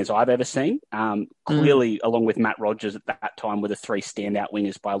better wingers I've ever seen. Clearly, along with Matt Rogers at that time, were the three standout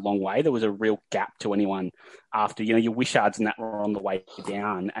wingers by a long way. There was a real gap to anyone after. Your Wishards and that were on the way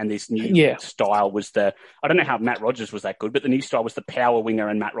down, and this new style was I don't know how Matt Rogers was that good, but the new style was the power winger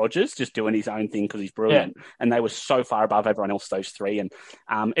and Matt Rogers just doing his own thing because he's brilliant. Yeah. And they were so far above everyone else, those three. And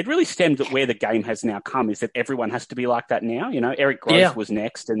it really stemmed at where the game has now come is that everyone has to be like that now. Eric Gross was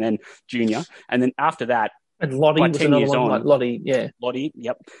next, and then Junior. And then after that, and Lottie was another one, like Lottie, Lottie,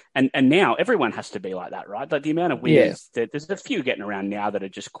 yep. And now everyone has to be like that, right? Like the amount of wingers, there's a few getting around now that are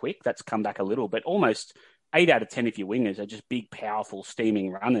just quick. That's come back a little, but almost 8 out of 10 of your wingers are just big, powerful, steaming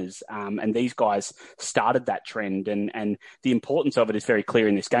runners. And these guys started that trend. And the importance of it is very clear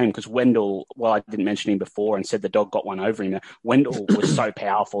in this game because Wendell, well, I didn't mention him before and said the Dog got one over him. Wendell was so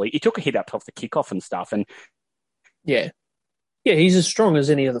powerful. He took a hit up off the kickoff and stuff. And yeah, he's as strong as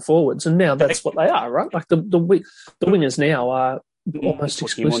any of the forwards, and now that's what they are, right? Like the wingers now are almost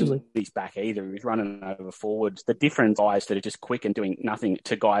exclusively. He's back either. He's running over forwards. The different guys that are just quick and doing nothing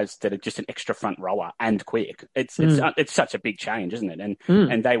to guys that are just an extra front rower and quick. It's such a big change, isn't it?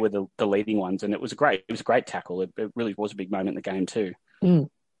 And they were the leading ones, and it was a great tackle. It really was a big moment in the game too.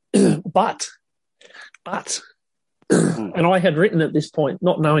 But. And I had written at this point,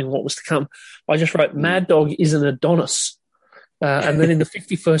 not knowing what was to come, I just wrote, Mad Dog is an Adonis. And then in the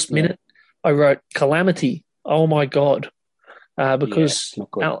 51st minute, I wrote Calamity. Oh, my God. Because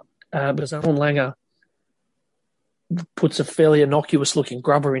Alan Langer puts a fairly innocuous-looking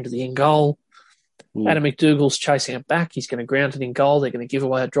grubber into the in goal. Adam McDougall's chasing it back. He's going to ground it in goal. They're going to give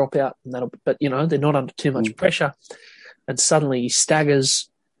away a dropout. But they're not under too much pressure. And suddenly he staggers,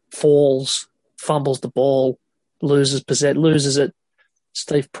 falls, fumbles the ball, loses it.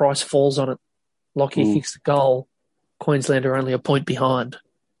 Steve Price falls on it. Lockyer kicks the goal. Queensland are only a point behind.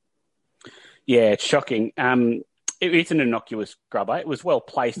 Yeah, it's shocking. It's an innocuous grubber. It was well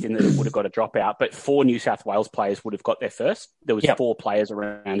placed in that it would have got a dropout, but 4 New South Wales players would have got there first. There was 4 players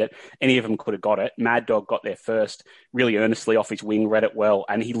around it. Any of them could have got it. Mad Dog got there first, really earnestly off his wing, read it well,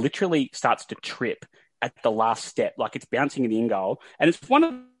 and he literally starts to trip at the last step, like it's bouncing in the in goal. And it's one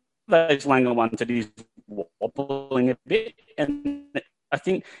of those Langer ones that is wobbling a bit, and I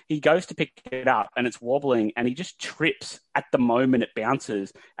think he goes to pick it up and it's wobbling and he just trips at the moment it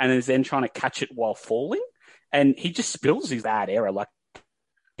bounces and is then trying to catch it while falling. And he just spills his bad error. Like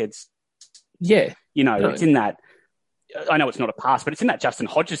it's, it's in that, I know it's not a pass, but it's in that Justin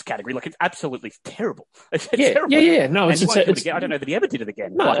Hodges category. Like it's absolutely terrible. It's terrible. Yeah. No, I don't know that he ever did it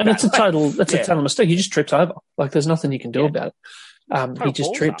again. No, and it's a total mistake. He just trips over. Like there's nothing you can do about it. He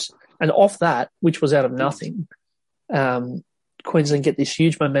just trips. And off that, which was out of nothing, Queensland get this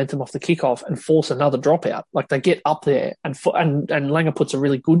huge momentum off the kickoff and force another dropout. Like they get up there and Langer puts a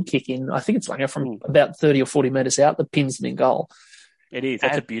really good kick in. I think it's Langer from about 30 or 40 metres out that pins them in goal. It is.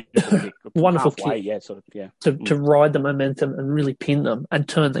 That's a beautiful kick. Wonderful halfway, kick. Yeah. To ride the momentum and really pin them and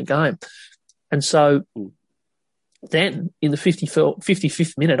turn the game. And so then in the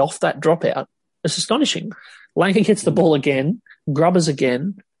 55th minute off that dropout, it's astonishing. Langer gets the ball again, grubbers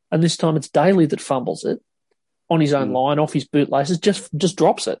again, and this time it's Daly that fumbles it on his own line, off his bootlaces, just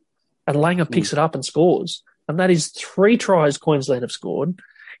drops it. And Langer picks it up and scores. And that is 3 tries Queensland have scored,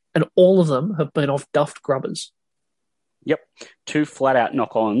 and all of them have been off duffed grubbers. Yep. 2 flat-out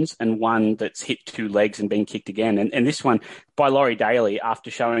knock-ons and 1 that's hit 2 legs and been kicked again. And this one by Laurie Daly,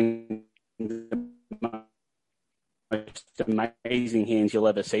 after showing the most amazing hands you'll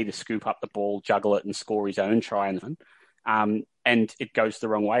ever see to scoop up the ball, juggle it, and score his own try. And it goes the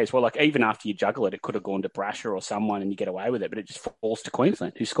wrong way as well. Like, even after you juggle it, it could have gone to Brasher or someone and you get away with it, but it just falls to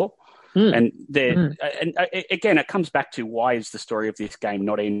Queensland, who score. And again, it comes back to why is the story of this game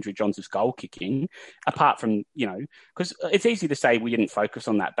not Andrew Johns' goal kicking, apart from, because it's easy to say we didn't focus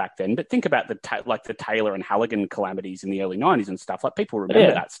on that back then, but think about the Taylor and Halligan calamities in the early 90s and stuff. Like, people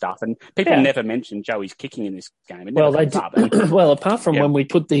remember that stuff, and people never mentioned Joey's kicking in this game. Well, they did. Well, apart from when we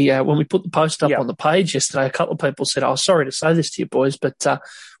put the post up on the page yesterday, a couple of people said, "Oh, sorry to say this to you boys, but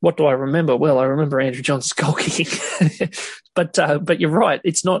what do I remember?" Well, I remember Andrew Johns' goal kicking, but you're right.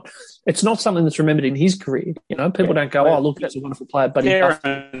 It's not something that's remembered in his career. People don't go, "Oh, look, he's a wonderful player," but they're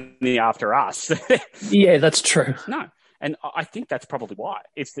only after us. Yeah, that's true. No. And I think that's probably why.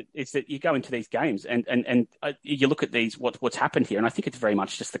 It's that you go into these games and you look at these, what's happened here, and I think it's very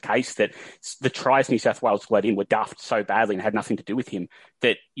much just the case that the tries New South Wales let in were duffed so badly and had nothing to do with him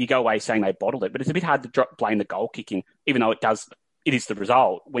that you go away saying they bottled it. But it's a bit hard to blame the goal kicking, even though it is the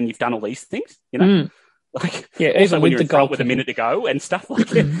result when you've done all these things, Like, even with the goal with a minute to go and stuff like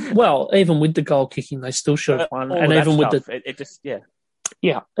that. Well, even with the goal kicking, they still should have won, and even with with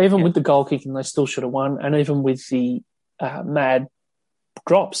the goal kicking, they still should have won, and even with the mad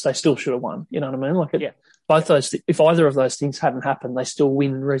drops, they still should have won. You know what I mean? Both those. If either of those things hadn't happened, they still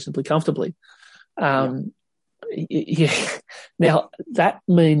win reasonably comfortably. Now that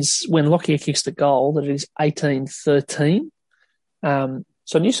means when Lockyer kicks the goal, that it is 18-13.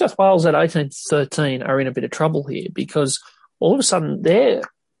 So New South Wales at 18-13 are in a bit of trouble here because all of a sudden they've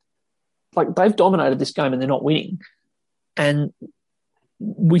dominated this game and they're not winning. And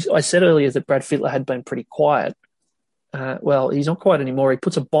I said earlier that Brad Fittler had been pretty quiet. Well, he's not quiet anymore. He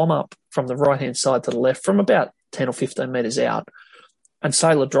puts a bomb up from the right-hand side to the left from about 10 or 15 metres out, and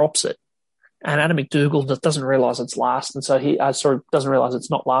Saylor drops it. And Adam McDougall doesn't realise it's last, and so he doesn't realise it's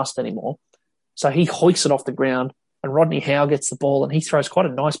not last anymore. So he hoiks it off the ground, and Rodney Howe gets the ball, and he throws quite a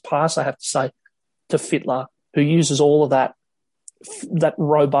nice pass, I have to say, to Fittler, who uses all of that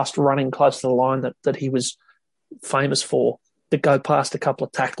robust running close to the line that he was famous for, to go past a couple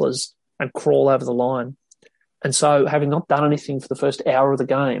of tacklers and crawl over the line. And so, having not done anything for the first hour of the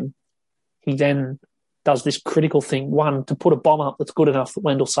game, he then does this critical thing, one, to put a bomb up that's good enough that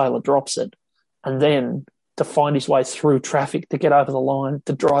Wendell Saylor drops it, and then to find his way through traffic to get over the line,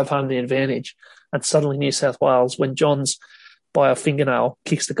 to drive home the advantage. And suddenly New South Wales, when Johns, by a fingernail,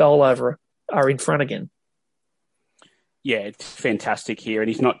 kicks the goal over, are in front again. Yeah, it's fantastic here. And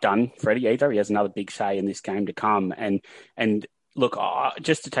he's not done, Freddie, either. He has another big say in this game to come. And look,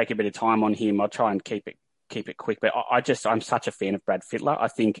 just to take a bit of time on him, I'll try and keep it quick. But I'm such a fan of Brad Fittler. I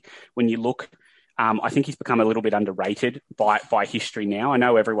think when you look, I think he's become a little bit underrated by history now. I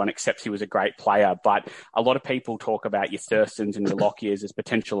know everyone accepts he was a great player, but a lot of people talk about your Thurstons and your Lockyers as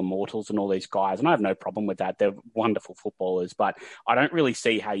potential immortals and all these guys, and I have no problem with that. They're wonderful footballers, but I don't really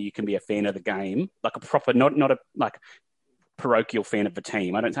see how you can be a fan of the game, like a proper, not a like parochial fan of the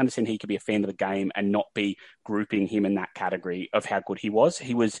team. I don't understand he could be a fan of the game and not be grouping him in that category of how good he was.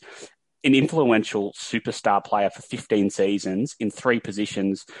 He was an influential superstar player for 15 seasons in 3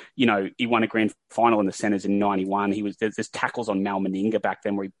 positions. He won a grand final in the centres in 91. There's tackles on Mal Meninga back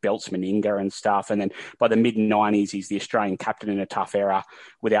then where he belts Meninga and stuff. And then by the mid-90s, he's the Australian captain in a tough era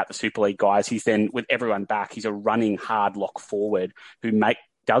without the Super League guys. He's then, with everyone back, he's a running hard lock forward who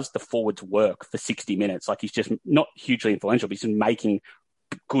does the forwards work for 60 minutes. Like, he's just not hugely influential, but he's just making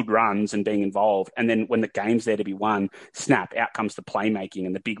good runs and being involved. And then when the game's there to be won, snap, out comes the playmaking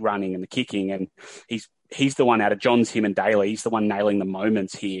and the big running and the kicking. And he's the one out of Johns, him and Daly, he's the one nailing the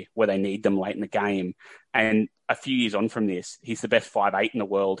moments here where they need them late in the game. And a few years on from this, he's the best 5'8" in the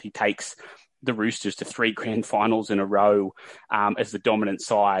world. He takes the Roosters to 3 grand finals in a row as the dominant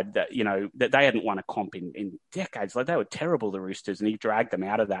side that they hadn't won a comp in decades. Like, they were terrible, the Roosters, and he dragged them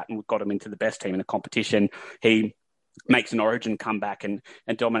out of that and got them into the best team in the competition. He makes an Origin comeback and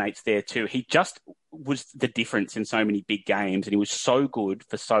dominates there too. He just was the difference in so many big games, and he was so good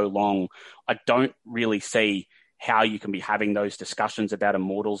for so long. I don't really see how you can be having those discussions about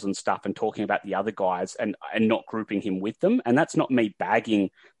Immortals and stuff and talking about the other guys and not grouping him with them. And that's not me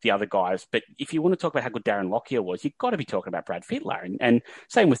bagging the other guys. But if you want to talk about how good Darren Lockyer was, you've got to be talking about Brad Fittler. And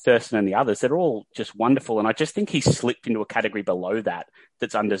same with Thurston and the others. They're all just wonderful. And I just think he's slipped into a category below that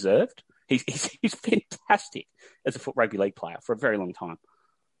that's undeserved. He's fantastic as a foot rugby league player for a very long time.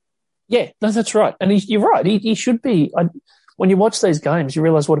 Yeah, no, that's right. And you're right. He should be. When you watch these games, you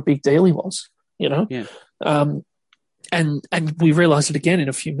realise what a big deal he was, you know? Yeah. And we realise it again in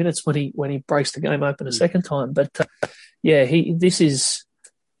a few minutes when he breaks the game open a second time. But this is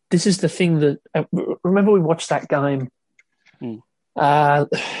the thing that remember we watched that game,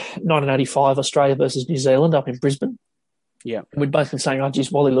 1985 Australia versus New Zealand up in Brisbane. Yeah, and we'd both been saying, "Oh,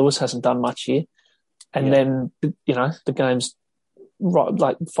 geez, Wally Lewis hasn't done much here," and then the game's right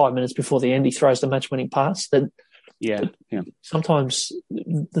like 5 minutes before the end, he throws the match-winning pass. Sometimes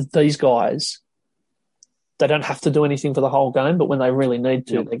these guys, they don't have to do anything for the whole game, but when they really need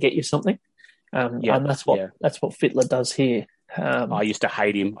to, they get you something. And that's what Fittler does here. I used to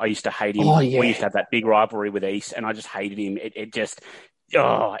hate him. We used to have that big rivalry with East, and I just hated him. It just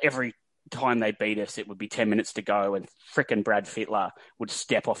every time they beat us, it would be 10 minutes to go, and frickin' Brad Fittler would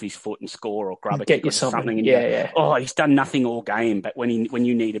step off his foot and score or grab a kick or something. And he's done nothing all game. But when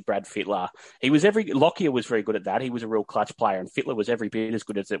you needed Brad Fittler, Lockyer was very good at that. He was a real clutch player, and Fittler was every bit as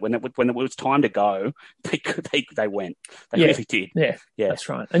good as it. When it was time to go, they went. They really did. Yeah, that's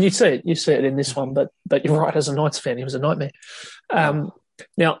right. And you see it in this one. But you're right. As a Knights fan, he was a nightmare.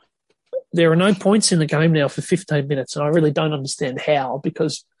 Now there are no points in the game now for 15 minutes, and I really don't understand how,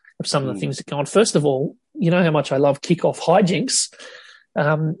 because of some of the things that go on. First of all, you know how much I love kickoff hijinks.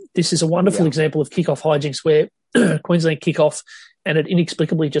 This is a wonderful example of kickoff hijinks where Queensland kick off and it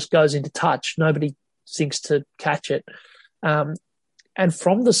inexplicably just goes into touch. Nobody thinks to catch it. And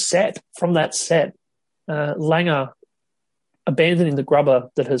from that set, Langer, abandoning the grubber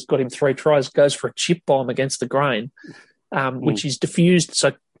that has got him 3 tries, goes for a chip bomb against the grain, which is diffused.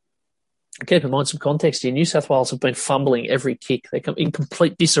 So keep in mind some context here. New South Wales have been fumbling every kick. They're in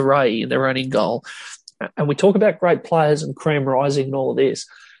complete disarray in their own in-goal. And we talk about great players and cream rising and all of this.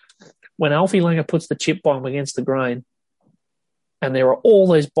 When Alfie Langer puts the chip bomb against the grain and there are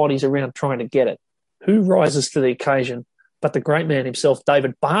all these bodies around trying to get it, who rises to the occasion but the great man himself,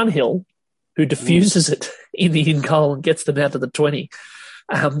 David Barnhill, who diffuses it in the in-goal and gets them out to the 20.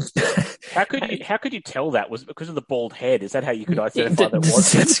 How could you tell that? Was it because of the bald head? Is that how you could identify that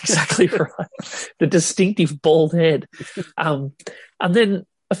was? That's exactly right. The distinctive bald head. And then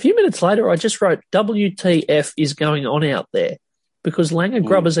a few minutes later, I just wrote, WTF is going on out there? Because Langer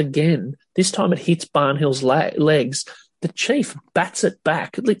grubbers again. This time it hits Barnhill's legs. The Chief bats it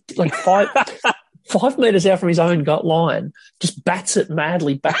back, like 5 metres out from his own gut line, just bats it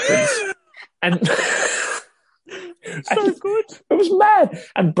madly backwards. And so good. It was mad.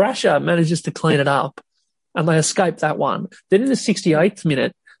 And Brasher manages to clean it up, and they escape that one. Then in the 68th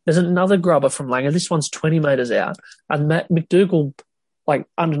minute, there's another grubber from Langer. This one's 20 metres out, and McDougall, like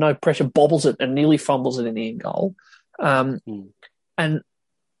under no pressure, bobbles it and nearly fumbles it in the end goal. And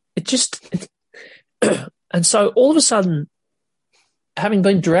it just, and so all of a sudden, having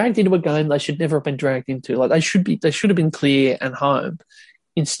been dragged into a game they should never have been dragged into, like they should have been clear and home.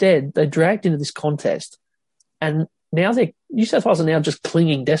 Instead, they dragged into this contest, and now New South Wales are now just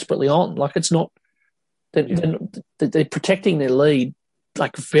clinging desperately on. Like it's not, they're protecting their lead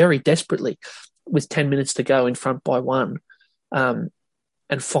like very desperately with 10 minutes to go in front by 1. And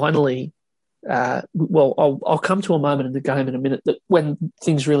finally, I'll come to a moment in the game in a minute that when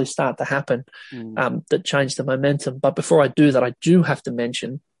things really start to happen that change the momentum. But before I do that, I do have to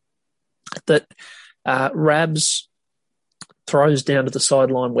mention that Rabs throws down to the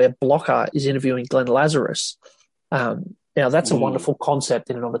sideline where Blocker is interviewing Glenn Lazarus. Now, that's a wonderful concept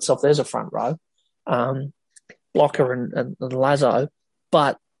in and of itself. There's a front row, Blocker and Lazo.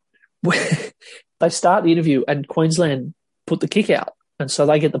 But they start the interview and Queensland put the kick out. And so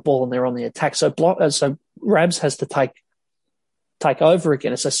they get the ball and they're on the attack. So Rabs has to take over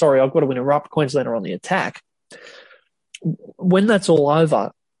again and say, sorry, I've got to interrupt. Queensland are on the attack. When that's all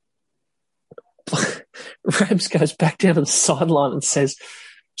over, Rabs goes back down to the sideline and says,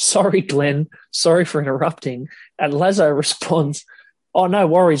 sorry, Glenn, sorry for interrupting. And Lazo responds, oh, no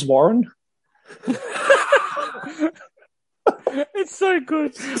worries, Warren. It's so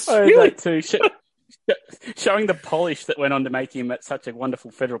good. I like to showing the polish that went on to make him such a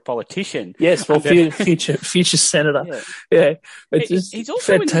wonderful federal politician. Yes, well, future senator. Yeah, he's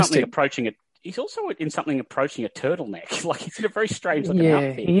also fantastic. In something approaching he's also in something approaching a turtleneck. Like, he's in a very strange looking Yeah,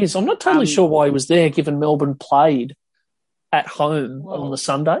 outfit. he is. I'm not totally sure why he was there, given Melbourne played at home on the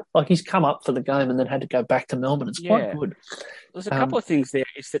Sunday. Like, he's come up for the game and then had to go back to Melbourne. It's quite good. There's a couple of things there.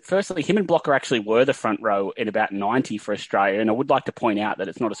 Is that firstly, him and Blocker actually were the front row in about 90 for Australia, and I would like to point out that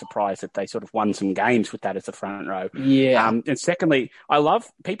it's not a surprise that they sort of won some games with that as the front row. Yeah. And secondly, I love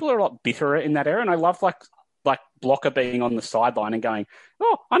people are a lot bitterer in that era, and I love like Blocker being on the sideline and going,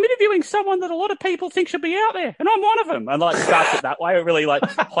 "Oh, I'm interviewing someone that a lot of people think should be out there, and I'm one of them." And like starts it that way, really like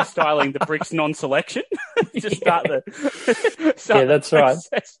hostiling the Bricks non-selection. Just start the. Yeah, that's right.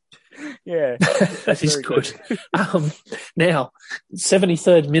 Yeah, that is good. Now,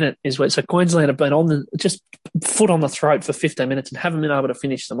 73rd minute is where so Queensland have been on just foot on the throat for 15 minutes and haven't been able to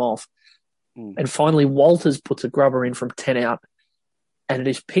finish them off. And finally, Walters puts a grubber in from 10 out, and it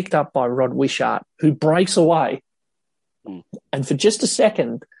is picked up by Rod Wishart, who breaks away. And for just a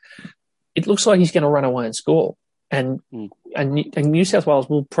second, it looks like he's going to run away and score. And New South Wales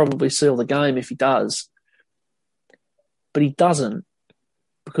will probably seal the game if he does. But he doesn't,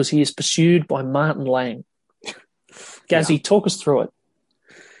 because he is pursued by Martin Lang. Gazzy, talk us through it.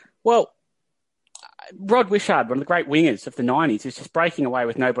 Well, Rod Wishart, one of the great wingers of the 90s, is just breaking away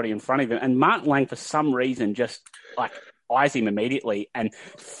with nobody in front of him. And Martin Lang, for some reason, just like eyes him immediately and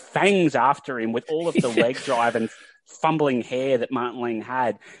fangs after him with all of the leg drive and fumbling hair that Martin Lang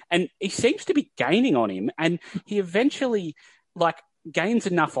had. And he seems to be gaining on him. And he eventually gains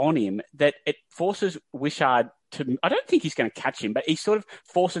enough on him that it forces Wishart to, I don't think he's going to catch him, but he sort of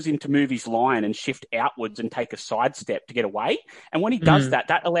forces him to move his line and shift outwards and take a sidestep to get away. And when he does that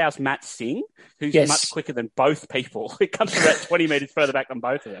allows Matt Singh, who's much quicker than both people, it comes from about 20 metres further back than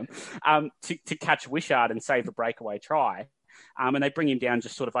both of them, to catch Wishart and save a breakaway try. And they bring him down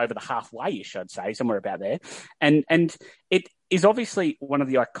just sort of over the halfway-ish, I'd say, somewhere about there. And it is obviously one of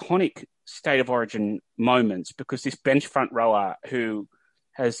the iconic State of Origin moments, because this bench front rower who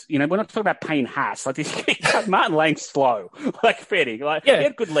has, we're not talking about Payne Haas. Like this, Martin Lang's slow, like Fetty. He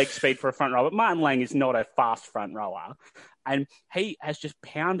had good leg speed for a front rower, but Martin Lang is not a fast front rower. And he has just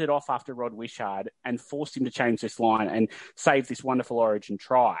pounded off after Rod Wishart and forced him to change this line and save this wonderful Origin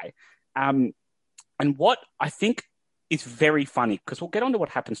try. And what I think is very funny, because we'll get on to what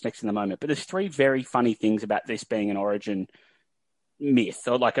happens next in a moment, but there's three very funny things about this being an Origin myth,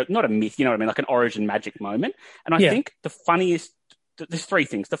 or not a myth, you know what I mean, like an Origin magic moment. And I think the funniest, there's three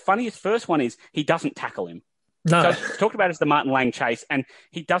things. The funniest first one is he doesn't tackle him. No. So talked about as the Martin Lang chase, and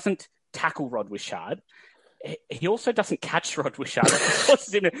he doesn't tackle Rod Wishart. He also doesn't catch Rod Wishart. He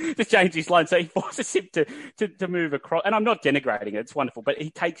forces him to change his line. So he forces him to move across. And I'm not denigrating it. It's wonderful. But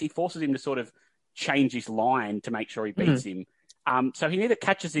he forces him to sort of change his line to make sure he beats him. So he neither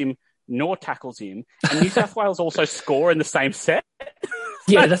catches him nor tackles him. And New South Wales also score in the same set.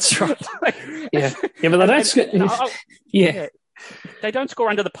 Yeah, that's right. Yeah, but they don't. They don't score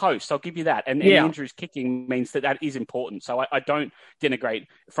under the post, I'll give you that. And Andrew's kicking means that is important. So I don't denigrate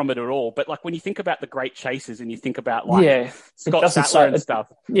from it at all. But when you think about the great chases and you think about Scott Sattler and stuff.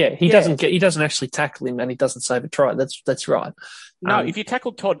 Yeah, he doesn't actually tackle him, and he doesn't save a try. That's right. No, if you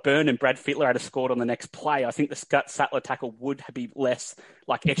tackled Todd Byrne and Brad Fittler had scored on the next play, I think the Scott Sattler tackle would be less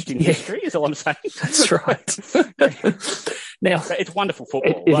etched in history, is all I'm saying. That's right. Now, it's wonderful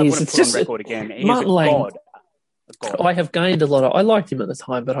football. I want to put on record again. He is a god. I have gained a lot I liked him at the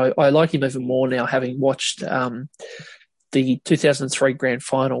time, but I like him even more now, having watched the 2003 grand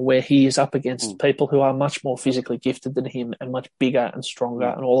final, where he is up against people who are much more physically gifted than him and much bigger and stronger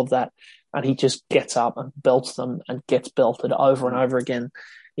and all of that. And he just gets up and belts them and gets belted over and over again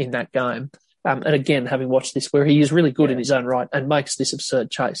in that game. And again, having watched this, where he is really good in his own right and makes this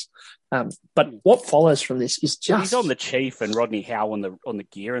absurd chase. But what follows from this is just... He's on the Chief and Rodney Howe on the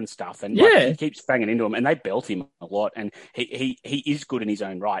gear and stuff, and he keeps banging into him, and they belt him a lot, and he is good in his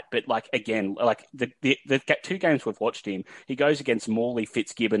own right. But the two games we've watched him, he goes against Morley,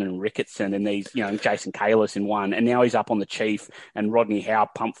 Fitzgibbon, and Ricketson, and these, Jason Kalis in one, and now he's up on the Chief and Rodney Howe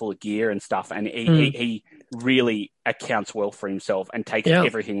pumped full of gear and stuff, and he really accounts well for himself and takes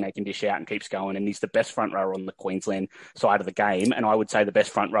everything they can dish out and keeps going. And he's the best front rower on the Queensland side of the game, and I would say the best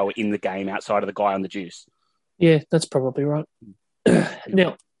front rower in the game outside of the guy on the juice. Yeah, that's probably right.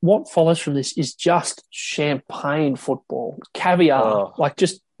 Now, what follows from this is just champagne football, caviar,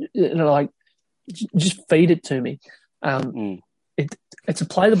 just feed it to me. It's a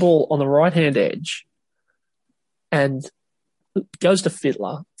play the ball on the right-hand edge and goes to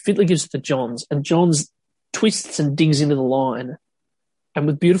Fittler. Fittler gives it to Johns, and Johns twists and digs into the line, and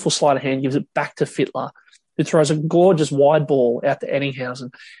with beautiful sleight of hand gives it back to Fittler, who throws a gorgeous wide ball out to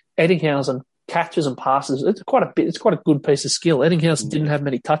Eddinghausen. Eddinghausen catches and passes. It's quite a good piece of skill. Eddinghouse didn't have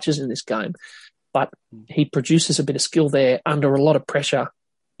many touches in this game, but he produces a bit of skill there under a lot of pressure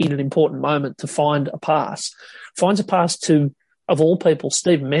in an important moment to find a pass. Finds a pass to, of all people,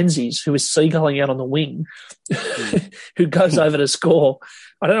 Steve Menzies, who is seagulling out on the wing, who goes over to score.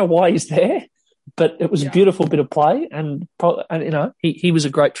 I don't know why he's there, but it was a beautiful bit of play, and he was a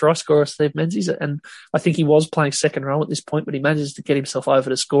great try scorer, Steve Menzies, and I think he was playing second row at this point, but he manages to get himself over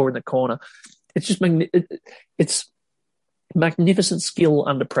to score in the corner. It's just it's magnificent skill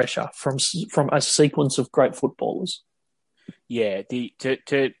under pressure from a sequence of great footballers. Yeah,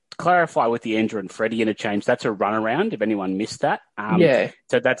 to clarify with the Andrew and Freddie interchange, that's a runaround, if anyone missed that.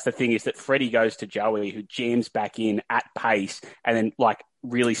 So that's the thing, is that Freddie goes to Joey, who jams back in at pace, and then, like,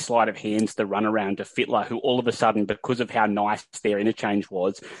 really sleight of hands the runaround to Fittler, who all of a sudden, because of how nice their interchange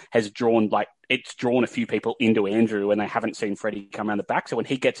was, has drawn, like, it's drawn a few people into Andrew, and they haven't seen Freddie come around the back. So when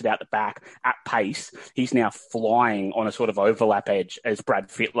he gets it out the back at pace, he's now flying on a sort of overlap edge as Brad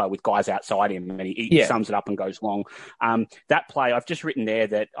Fittler with guys outside him, and he sums it up and goes long. That play, I've just written there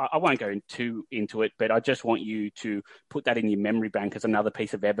that I won't go too into it, but I just want you to put that in your memory bank as another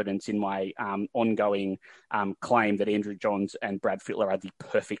piece of evidence in my ongoing claim that Andrew Johns and Brad Fittler are the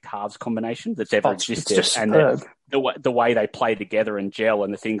perfect halves combination that's ever existed. And the way they play together and gel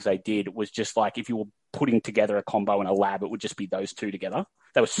and the things they did was just like, if you were putting together a combo in a lab, it would just be those two together.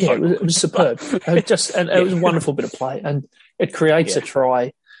 That was so good. It was superb. It was a wonderful bit of play, and it creates a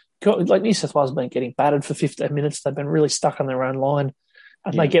try. Like, New South Wales have been getting battered for 15 minutes. They've been really stuck on their own line,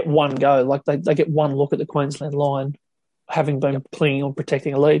 and they get one go. Like, they get one look at the Queensland line, having been clinging on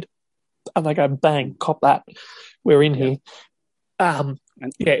protecting a lead, and they go, bang, cop that. We're in here.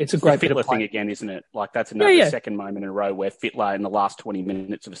 It's a great bit of play thing again, isn't it? Like, that's another second moment in a row where Fittler, in the last 20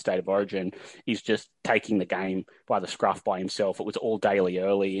 minutes of a State of Origin, is just taking the game by the scruff by himself. It was all Daly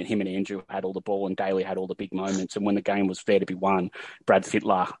early, and him and Andrew had all the ball, and Daly had all the big moments. And when the game was there to be won, Brad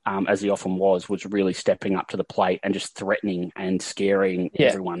Fittler, as he often was really stepping up to the plate and just threatening and scaring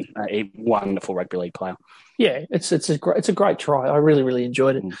everyone. A wonderful rugby league player. Yeah, it's a great try. I really, really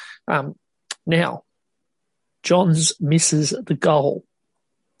enjoyed it. Now, Johns misses the goal.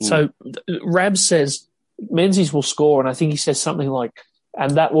 So Rab says Menzies will score, and I think he says something like,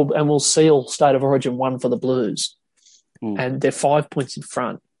 and we'll seal State of Origin 1 for the Blues. And they're 5 points in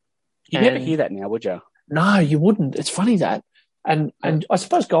front. You'd never hear that now, would you? No, you wouldn't. It's funny that. And I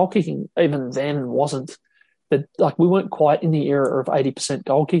suppose goal kicking even then wasn't, but like, we weren't quite in the era of 80%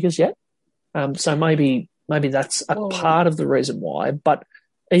 goal kickers yet. So maybe that's a part of the reason why. But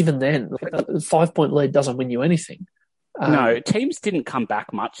even then, like, a 5-point lead doesn't win you anything. No, teams didn't come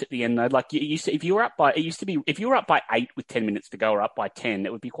back much at the end though. Like, if you were up by 8 with 10 minutes to go, or up by 10,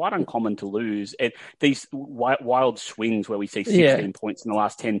 it would be quite uncommon to lose. These wild swings where we see 16 points in the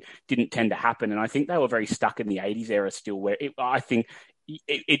last 10 didn't tend to happen, and I think they were very stuck in the 80s era still, where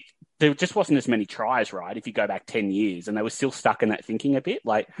there just wasn't as many tries, right? If you go back 10 years, and they were still stuck in that thinking a bit,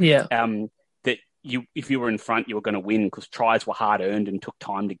 like that if you were in front, you were going to win because tries were hard earned and took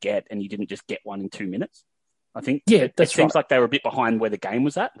time to get, and you didn't just get one in 2 minutes. I think it seems like they were a bit behind where the game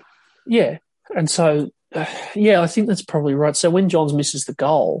was at. Yeah. And so, I think that's probably right. So when Johns misses the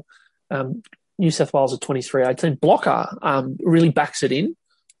goal, New South Wales at 23-18, Blocker really backs it in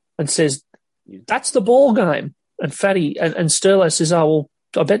and says, that's the ball game. And Fatty and Sterlo says, oh, well,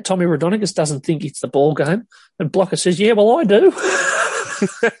 I bet Tommy Rodonicus doesn't think it's the ball game. And Blocker says, yeah, well, I do.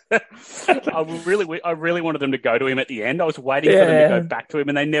 I really wanted them to go to him at the end. I was waiting for them to go back to him,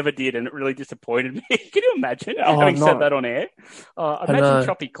 and they never did, and it really disappointed me. Can you imagine having said that on air? Imagine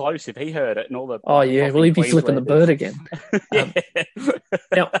Choppy Close if he heard it and all the. Oh yeah, well, he'd be flipping the bird again.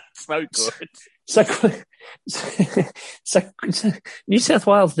 Now, so good. So New South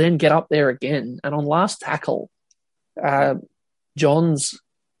Wales then get up there again, and on last tackle, Johns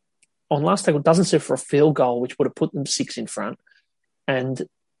doesn't set for a field goal, which would have put them 6 in front, and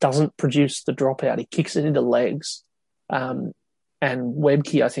doesn't produce the dropout. He kicks it into legs. And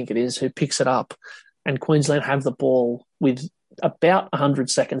Webke, I think it is, who picks it up. And Queensland have the ball with about 100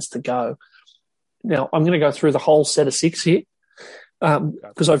 seconds to go. Now, I'm going to go through the whole set of 6 here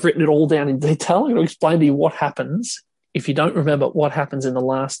because I've written it all down in detail. I'm going to explain to you what happens if you don't remember what happens in the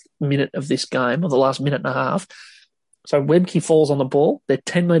last minute of this game, or the last minute and a half. So Webke falls on the ball. They're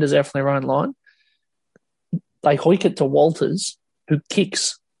 10 metres out from their own line. They hoik it to Walters, who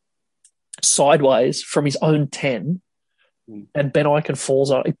kicks sideways from his own 10, and Ben Ikin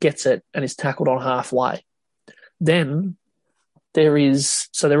falls on it, gets it, and is tackled on halfway. Then they're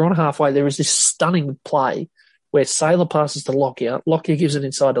on halfway. There is this stunning play where Sailor passes to Lockyer. Lockyer gives it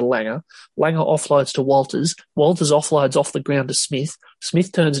inside to Langer. Langer offloads to Walters. Walters offloads off the ground to Smith.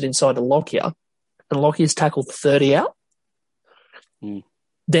 Smith turns it inside to Lockyer, and Lockyer's tackled 30 out.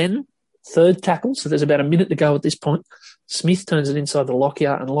 Then, third tackle, so there's about a minute to go at this point. Smith turns it inside to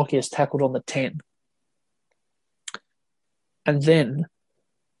Lockyer, and Lockyer's tackled on the 10. And then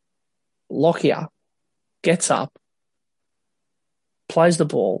Lockyer gets up, plays the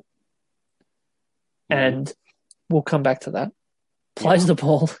ball, and we'll come back to that. Plays the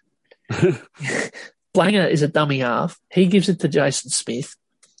ball. Blanger is a dummy half. He gives it to Jason Smith.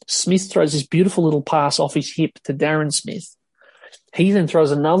 Smith throws this beautiful little pass off his hip to Darren Smith. He then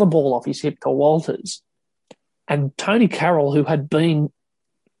throws another ball off his hip to Walters. And Tony Carroll, who had been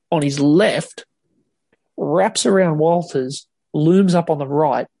on his left, wraps around Walters, looms up on the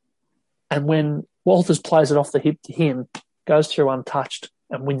right, and when Walters plays it off the hip to him, goes through untouched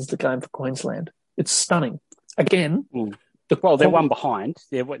and wins the game for Queensland. It's stunning. Again, they're one behind.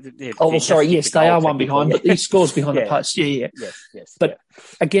 They are one behind, but he scores behind the post. Yes. But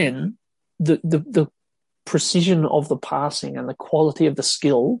again, the precision of the passing and the quality of the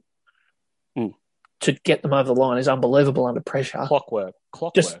skill to get them over the line is unbelievable under pressure. Clockwork.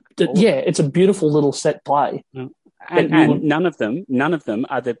 It's a beautiful little set play. And none of them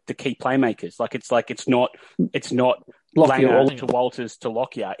are the key playmakers. It's not Langer to Walters to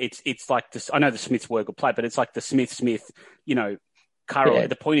Lockyer. It's like this. I know the Smiths were a good play, but it's like the Smith, Carroll. Yeah.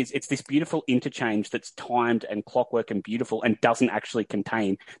 The point is, it's this beautiful interchange that's timed and clockwork and beautiful, and doesn't actually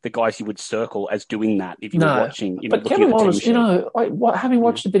contain the guys you would circle as doing that if you were watching. But Kevin Walters, having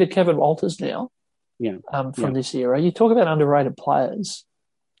watched a bit of Kevin Walters now, from this era, you talk about underrated players.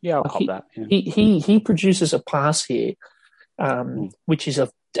 Yeah, I'll cop that. Yeah. He produces a pass here, which is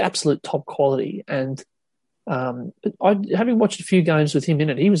of absolute top quality. And having watched a few games with him in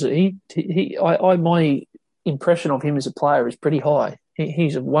it, my impression of him as a player is pretty high.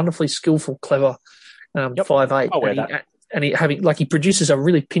 He's a wonderfully skillful, clever 5'8". He produces a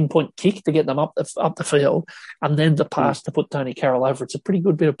really pinpoint kick to get them up the field, and then the pass to put Tony Carroll over. It's a pretty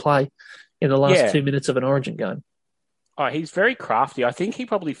good bit of play in the last 2 minutes of an Origin game. Oh, he's very crafty. I think he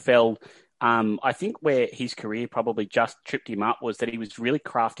probably fell. I think where his career probably just tripped him up was that he was really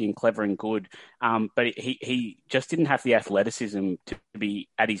crafty and clever and good, but he just didn't have the athleticism to be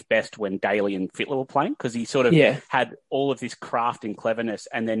at his best when Daly and Fittler were playing, because he sort of had all of this craft and cleverness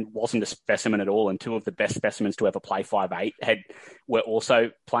and then wasn't a specimen at all. And two of the best specimens to ever play 5'8" were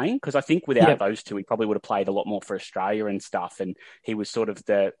also playing, because I think without those two, he probably would have played a lot more for Australia and stuff. And he was sort of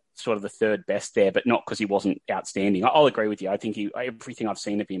the third best there, but not because he wasn't outstanding. I'll agree with you. I think everything I've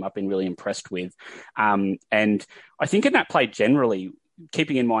seen of him, I've been really impressed with. And I think in that play generally,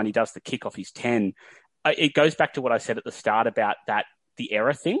 keeping in mind he does the kick off his 10, it goes back to what I said at the start about the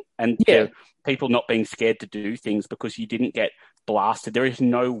error thing and the people not being scared to do things because you didn't get blasted. There is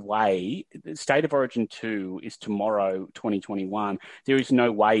no way. State of Origin 2 is tomorrow, 2021. There is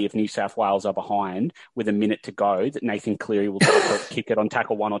no way, if New South Wales are behind with a minute to go, that Nathan Cleary will kick it on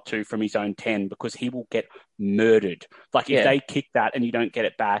tackle 1 or 2 from his own 10, because he will get murdered. If they kick that and you don't get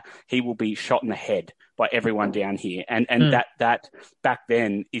it back, he will be shot in the head by everyone down here. And that back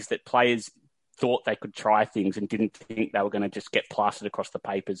then is that players thought they could try things and didn't think they were going to just get plastered across the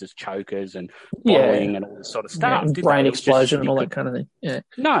papers as chokers and bottling and all this sort of stuff. Brain explosion and all that kind of thing. Yeah.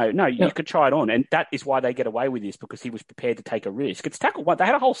 No, you could try it on. And that is why they get away with this, because he was prepared to take a risk. It's tackle 1. They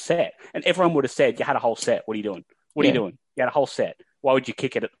had a whole set, and everyone would have said, you had a whole set. What are you doing? What are you doing? You had a whole set. Why would you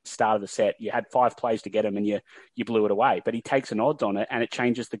kick it at the start of the set? You had 5 plays to get him and you blew it away. But he takes an odds on it and it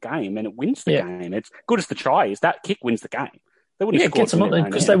changes the game and it wins the game. It's good as the try is. That kick wins the game. They wouldn't have gets them on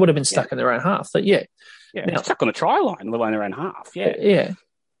because they would have been stuck in their own half. But now, stuck on a try line, let alone their own half.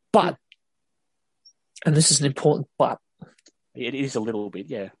 But, and this is an important but. It is a little bit,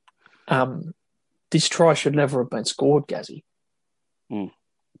 this try should never have been scored, Gazzy.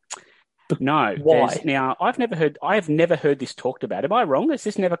 No. Why? Now, I have never heard this talked about. Am I wrong? Has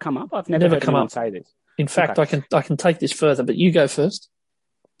this never come up? I've never heard anyone say this. In fact, I can take this further, but you go first.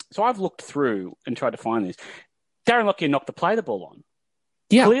 So I've looked through and tried to find this. Darren Lockyer knocked the ball on.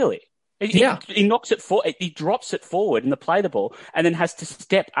 Yeah. Clearly. He knocks it forward. He drops it forward in the ball and then has to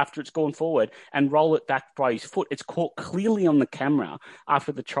step after it's gone forward and roll it back by his foot. It's caught clearly on the camera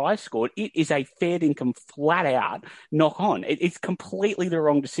after the try scored. It is a fair dinkum flat out knock on. It's completely the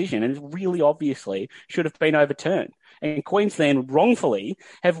wrong decision and it really obviously should have been overturned. And Queensland wrongfully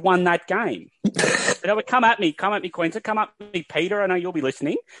have won that game. Come at me, Queensland. Come at me, Peter. I know you'll be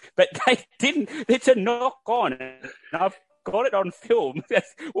listening, but they didn't. It's a knock on. And I've got it on film.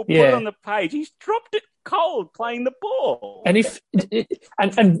 We'll put it on the page. He's dropped it cold playing the ball. And if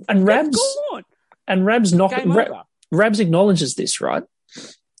and Rabs And Rabs acknowledges this, right?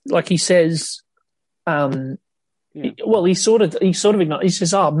 Like he says, well, he sort of acknowledges, he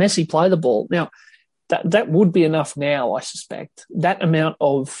says, Messi play the ball. Now, that would be enough now, I suspect. That amount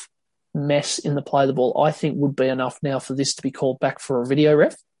of mess in the play the ball, I think, would be enough now for this to be called back for a video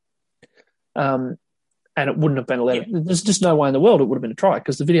ref. And it wouldn't have been allowed. Yeah. There's just no way in the world it would have been a try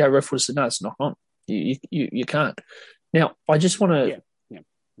because the video ref would have said, no, it's not on. You can't. Now, I just want to...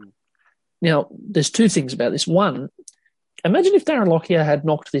 Now, there's two things about this. One, imagine if Darren Lockyer had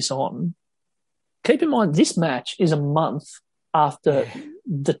knocked this on. Keep in mind, this match is a month after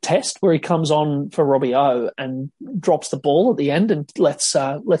the test where he comes on for Robbie O and drops the ball at the end and lets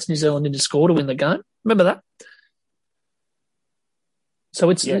New Zealand into score to win the game. Remember that? So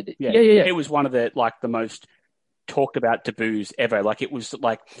it's It was one of the most talked about debuts ever. Like it was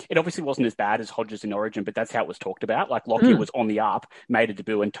like it obviously wasn't as bad as Hodges in Origin, but that's how it was talked about. Like Lockyer was on the up, made a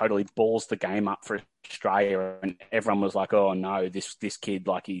debut, and totally balls the game up for Australia, and everyone was like, "Oh no, this kid,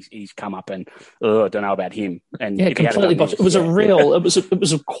 like he's come up, and I don't know about him." And completely botched. It was a real. It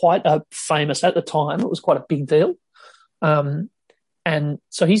was quite a famous at the time. It was quite a big deal. And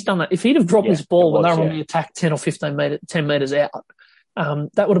so he's done that. If he'd have dropped his ball when they were on the attack 10 or 10 meters out.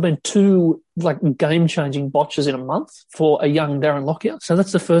 That would have been two game-changing botches in a month for a young Darren Lockyer. So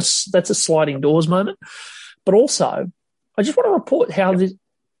that's that's a sliding doors moment. But also, I just want to report how this.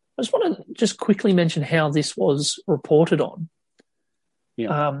 I just want to just quickly mention how this was reported on.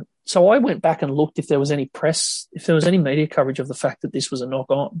 Yeah. So I went back and looked if there was any media coverage of the fact that this was a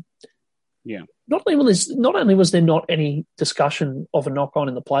knock-on. Yeah. Not only was there not any discussion of a knock-on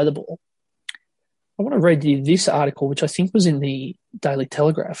in the play the ball. I want to read you this article, which I think was in the Daily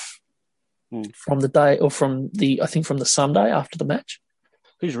Telegraph from the day, or from the Sunday after the match.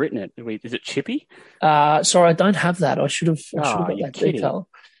 Who's written it? Is it Chippy? Sorry, I don't have that. I should have got that detail.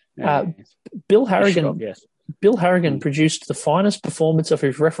 Bill Harrigan. Bill Harrigan produced the finest performance of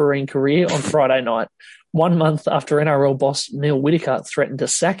his refereeing career on Friday night, 1 month after NRL boss Neil Whittaker threatened to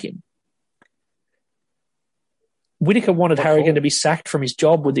sack him. Whittaker wanted Harrigan to be sacked from his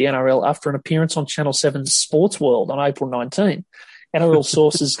job with the NRL after an appearance on Channel 7's Sports World on April 19. NRL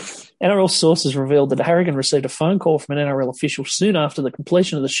sources revealed that Harrigan received a phone call from an NRL official soon after the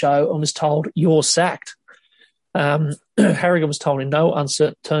completion of the show and was told, "You're sacked." Harrigan was told in no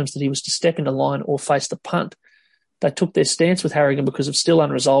uncertain terms that he was to step into line or face the punt. They took their stance with Harrigan because of still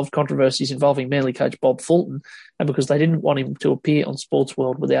unresolved controversies involving Manly coach Bob Fulton and because they didn't want him to appear on Sports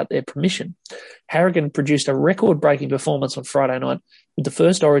World without their permission. Harrigan produced a record-breaking performance on Friday night with the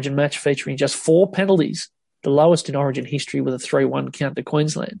first Origin match featuring just 4 penalties, the lowest in Origin history with a 3-1 count to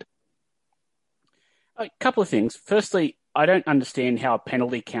Queensland. A couple of things. Firstly, I don't understand how a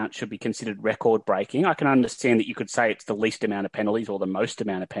penalty count should be considered record-breaking. I can understand that you could say it's the least amount of penalties or the most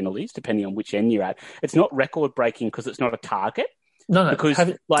amount of penalties, depending on which end you're at. It's not record-breaking because it's not a target. No, because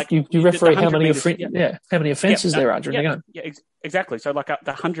you referee how many offences there are during the game. Yeah, exactly. So the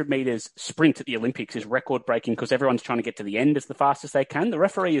 100 metres sprint at the Olympics is record-breaking because everyone's trying to get to the end as the fastest they can. The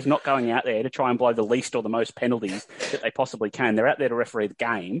referee is not going out there to try and blow the least or the most penalties that they possibly can. They're out there to referee the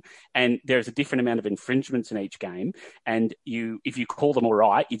game, and there's a different amount of infringements in each game. And if you call them all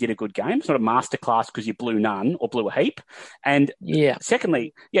right, you did a good game. It's not a masterclass because you blew none or blew a heap. And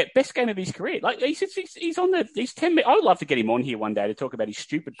secondly, best game of his career. He's on these 10 minutes. I would love to get him on here one day to talk about his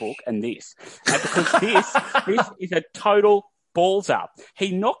stupid book and this. Because this is a total balls up.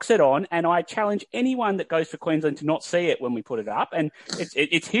 He knocks it on, and I challenge anyone that goes for Queensland to not see it when we put it up. And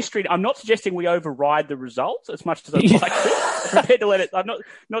it's history. I'm not suggesting we override the results as much as I'd like to. I'm prepared to let it. I'm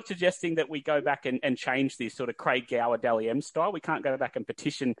not suggesting that we go back and change this sort of Craig Gower, Dally M style. We can't go back and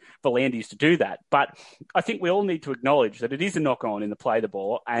petition Volandis to do that. But I think we all need to acknowledge that it is a knock on in the play the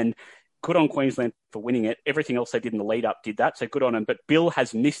ball, and good on Queensland for winning it. Everything else they did in the lead-up did that, so good on him. But Bill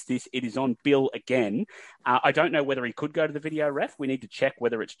has missed this. It is on Bill again. I don't know whether he could go to the video ref. We need to check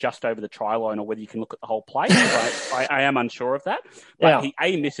whether it's just over the try line or whether you can look at the whole play. I am unsure of that. But he,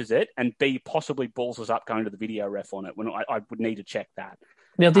 A, misses it, and B, possibly balls us up going to the video ref on it. When I would need to check that.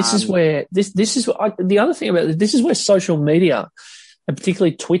 Now, this is where the other thing about this is where social media, and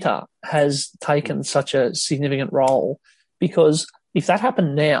particularly Twitter, has taken such a significant role, because if that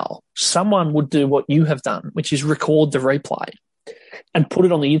happened now, someone would do what you have done, which is record the replay and put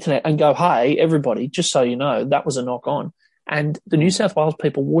it on the internet and go, "Hey, everybody, just so you know, that was a knock on." And the New South Wales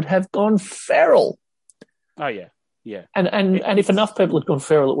people would have gone feral. Oh, yeah. Yeah. And if enough people had gone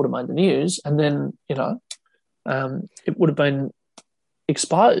feral, it would have made the news, and then, it would have been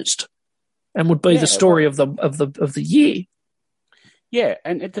exposed and would be the story of the year. Yeah,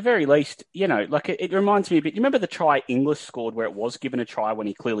 and at the very least, like it reminds me a bit. You remember the try Inglis scored where it was given a try when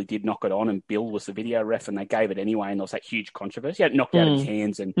he clearly did knock it on, and Bill was the video ref, and they gave it anyway, and there was that huge controversy. He had it knocked out of his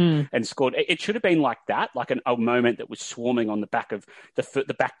hands and scored. It should have been like that, like a moment that was swarming on the back of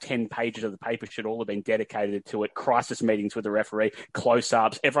the back 10 pages of the paper should all have been dedicated to it. Crisis meetings with the referee,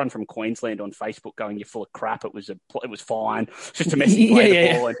 close-ups, everyone from Queensland on Facebook going, "You're full of crap. It was fine. It's just a messy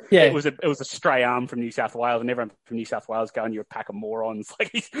play the ball, and it was a stray arm from New South Wales, and everyone from New South Wales going, "You're a pack of morons." Like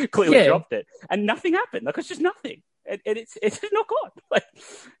he's clearly dropped it, and nothing happened. Like it's just nothing. It's just not good. Like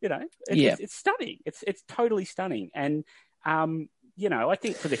it's stunning. It's totally stunning. And I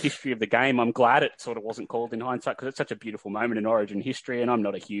think for the history of the game, I'm glad it sort of wasn't called in hindsight because it's such a beautiful moment in Origin history. And I'm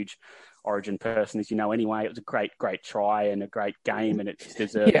not a huge Origin person, as you know. Anyway, it was a great try and a great game, and it just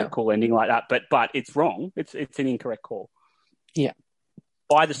deserved a cool ending like that. But it's wrong. It's an incorrect call. Yeah.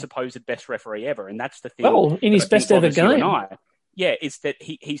 By the supposed best referee ever, and that's the thing. Well, in his best ever game. Yeah, it's that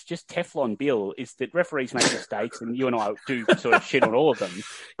he's just Teflon Bill. Is that referees make mistakes, and you and I do sort of shit on all of them.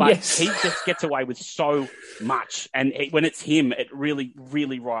 But he just gets away with so much. And when it's him, it really,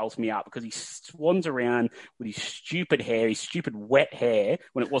 really riles me up because he swans around with his stupid hair, his stupid wet hair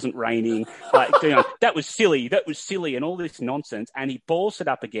when it wasn't raining. Like, that was silly, and all this nonsense. And he balls it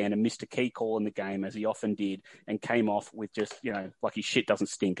up again and missed a key call in the game, as he often did, and came off with just, like his shit doesn't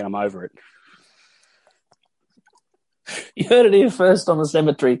stink, and I'm over it. You heard it here first on the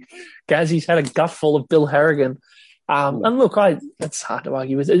cemetery. Gazzy's had a gutful of Bill Harrigan. And look, it's hard to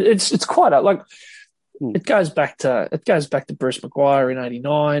argue with. It's quite it goes back to Bruce Maguire in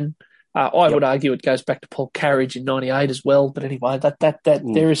 '89. I would argue it goes back to Paul Carriage in '98 as well. But anyway, that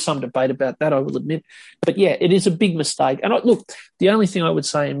there is some debate about that, I will admit. But yeah, it is a big mistake. And look, the only thing I would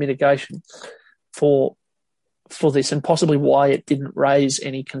say in mitigation for this, and possibly why it didn't raise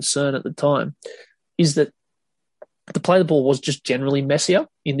any concern at the time, is that the play the ball was just generally messier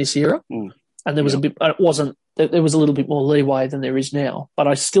in this era, and there was there was a little bit more leeway than there is now. But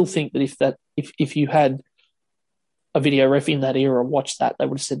I still think that if you had a video ref in that era watched that, they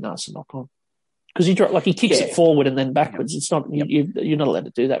would have said, "No, it's a knock on," because he kicks it forward and then backwards. It's not you're not allowed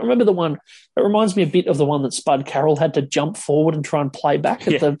to do that. Remember the one? It reminds me a bit of the one that Spud Carroll had to jump forward and try and play back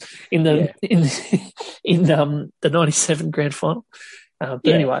in the '97 grand final.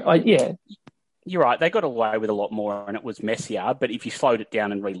 Anyway, You're right. They got away with a lot more, and it was messier. But if you slowed it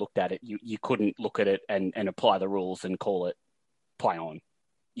down and re-looked at it, you couldn't look at it and apply the rules and call it play on.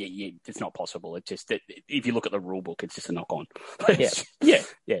 It's not possible. It's just that if you look at the rule book, it's just a knock on. It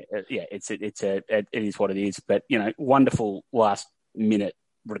is what it is. But wonderful last minute,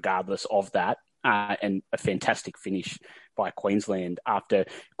 regardless of that, and a fantastic finish by Queensland after,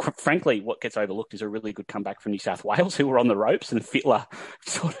 frankly, what gets overlooked is a really good comeback from New South Wales, who were on the ropes, and Fittler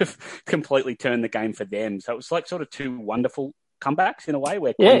sort of completely turned the game for them. So it was like sort of two wonderful comebacks in a way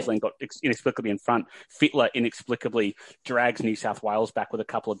where Queensland got inexplicably in front. Fittler inexplicably drags New South Wales back with a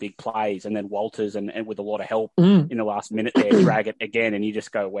couple of big plays, and then Walters and with a lot of help in the last minute there drag it again, and you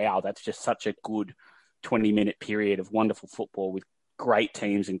just go, wow, that's just such a good 20-minute period of wonderful football with great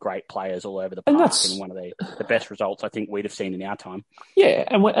teams and great players all over the park, and one of the best results I think we'd have seen in our time. Yeah,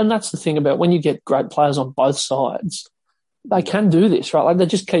 and that's the thing about when you get great players on both sides, they can do this, right? Like they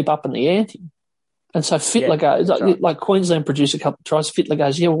just keep up in the ante. And so Fittler goes, like Queensland produce a couple of tries, Fittler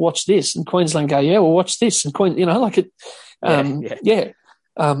goes, yeah, well, watch this. And Queensland go, yeah, well, watch this. And and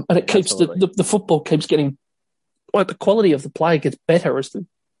it keeps the football keeps getting, like the quality of the play gets better as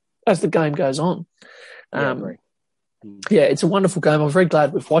the game goes on. It's a wonderful game. I'm very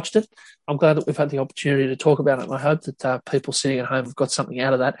glad we've watched it. I'm glad that we've had the opportunity to talk about it, and I hope that people sitting at home have got something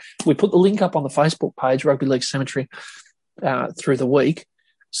out of that. We put the link up on the Facebook page, Rugby League Cemetery, through the week.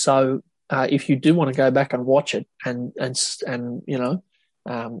 So if you do want to go back and watch it and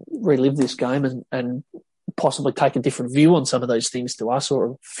relive this game and possibly take a different view on some of those things to us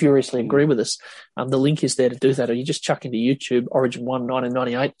or furiously agree with us, the link is there to do that. Or you just chuck into YouTube, Origin 1,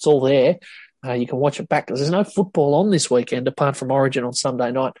 1998. It's all there. You can watch it back because there's no football on this weekend apart from Origin on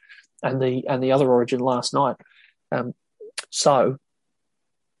Sunday night and the other Origin last night.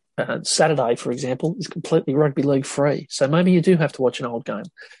 Saturday, for example, is completely rugby league free. So maybe you do have to watch an old game.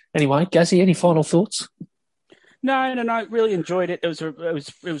 Anyway, Gazzy, any final thoughts? No. Really enjoyed it. It was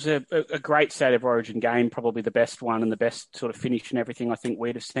a great State of Origin game, probably the best one and the best sort of finish and everything I think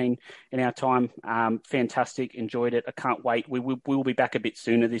we'd have seen in our time. Fantastic, enjoyed it. I can't wait. We will be back a bit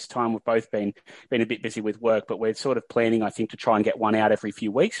sooner this time. We've both been a bit busy with work, but we're sort of planning, I think, to try and get one out every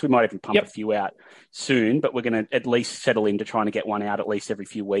few weeks. We might even pump a few out soon, but we're going to at least settle into trying to get one out at least every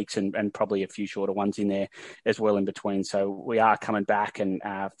few weeks and probably a few shorter ones in there as well in between. So we are coming back and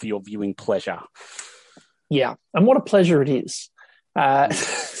for your viewing pleasure. Yeah, and what a pleasure it is.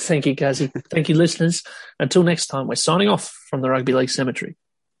 Thank you, Kazi. Thank you, listeners. Until next time, we're signing off from the Rugby League Cemetery.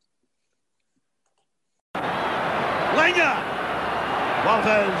 Langer,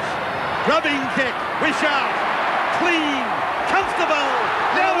 Walters, grubbing kick, Wishart, clean, comfortable,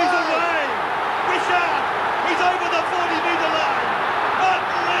 now he's away. Wishart, he's over the 40-metre line.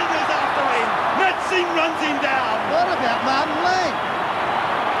 Martin Langer's after him. Matt Singh runs him down. What about Martin Lang?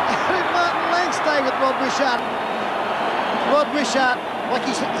 How did Martin Lang stay with Rod Wishart? Rod Wishart, like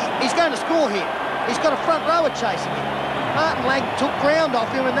he's going to score here. He's got a front rower chasing him. Martin Lang took ground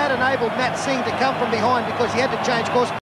off him, and that enabled Matt Singh to come from behind because he had to change course.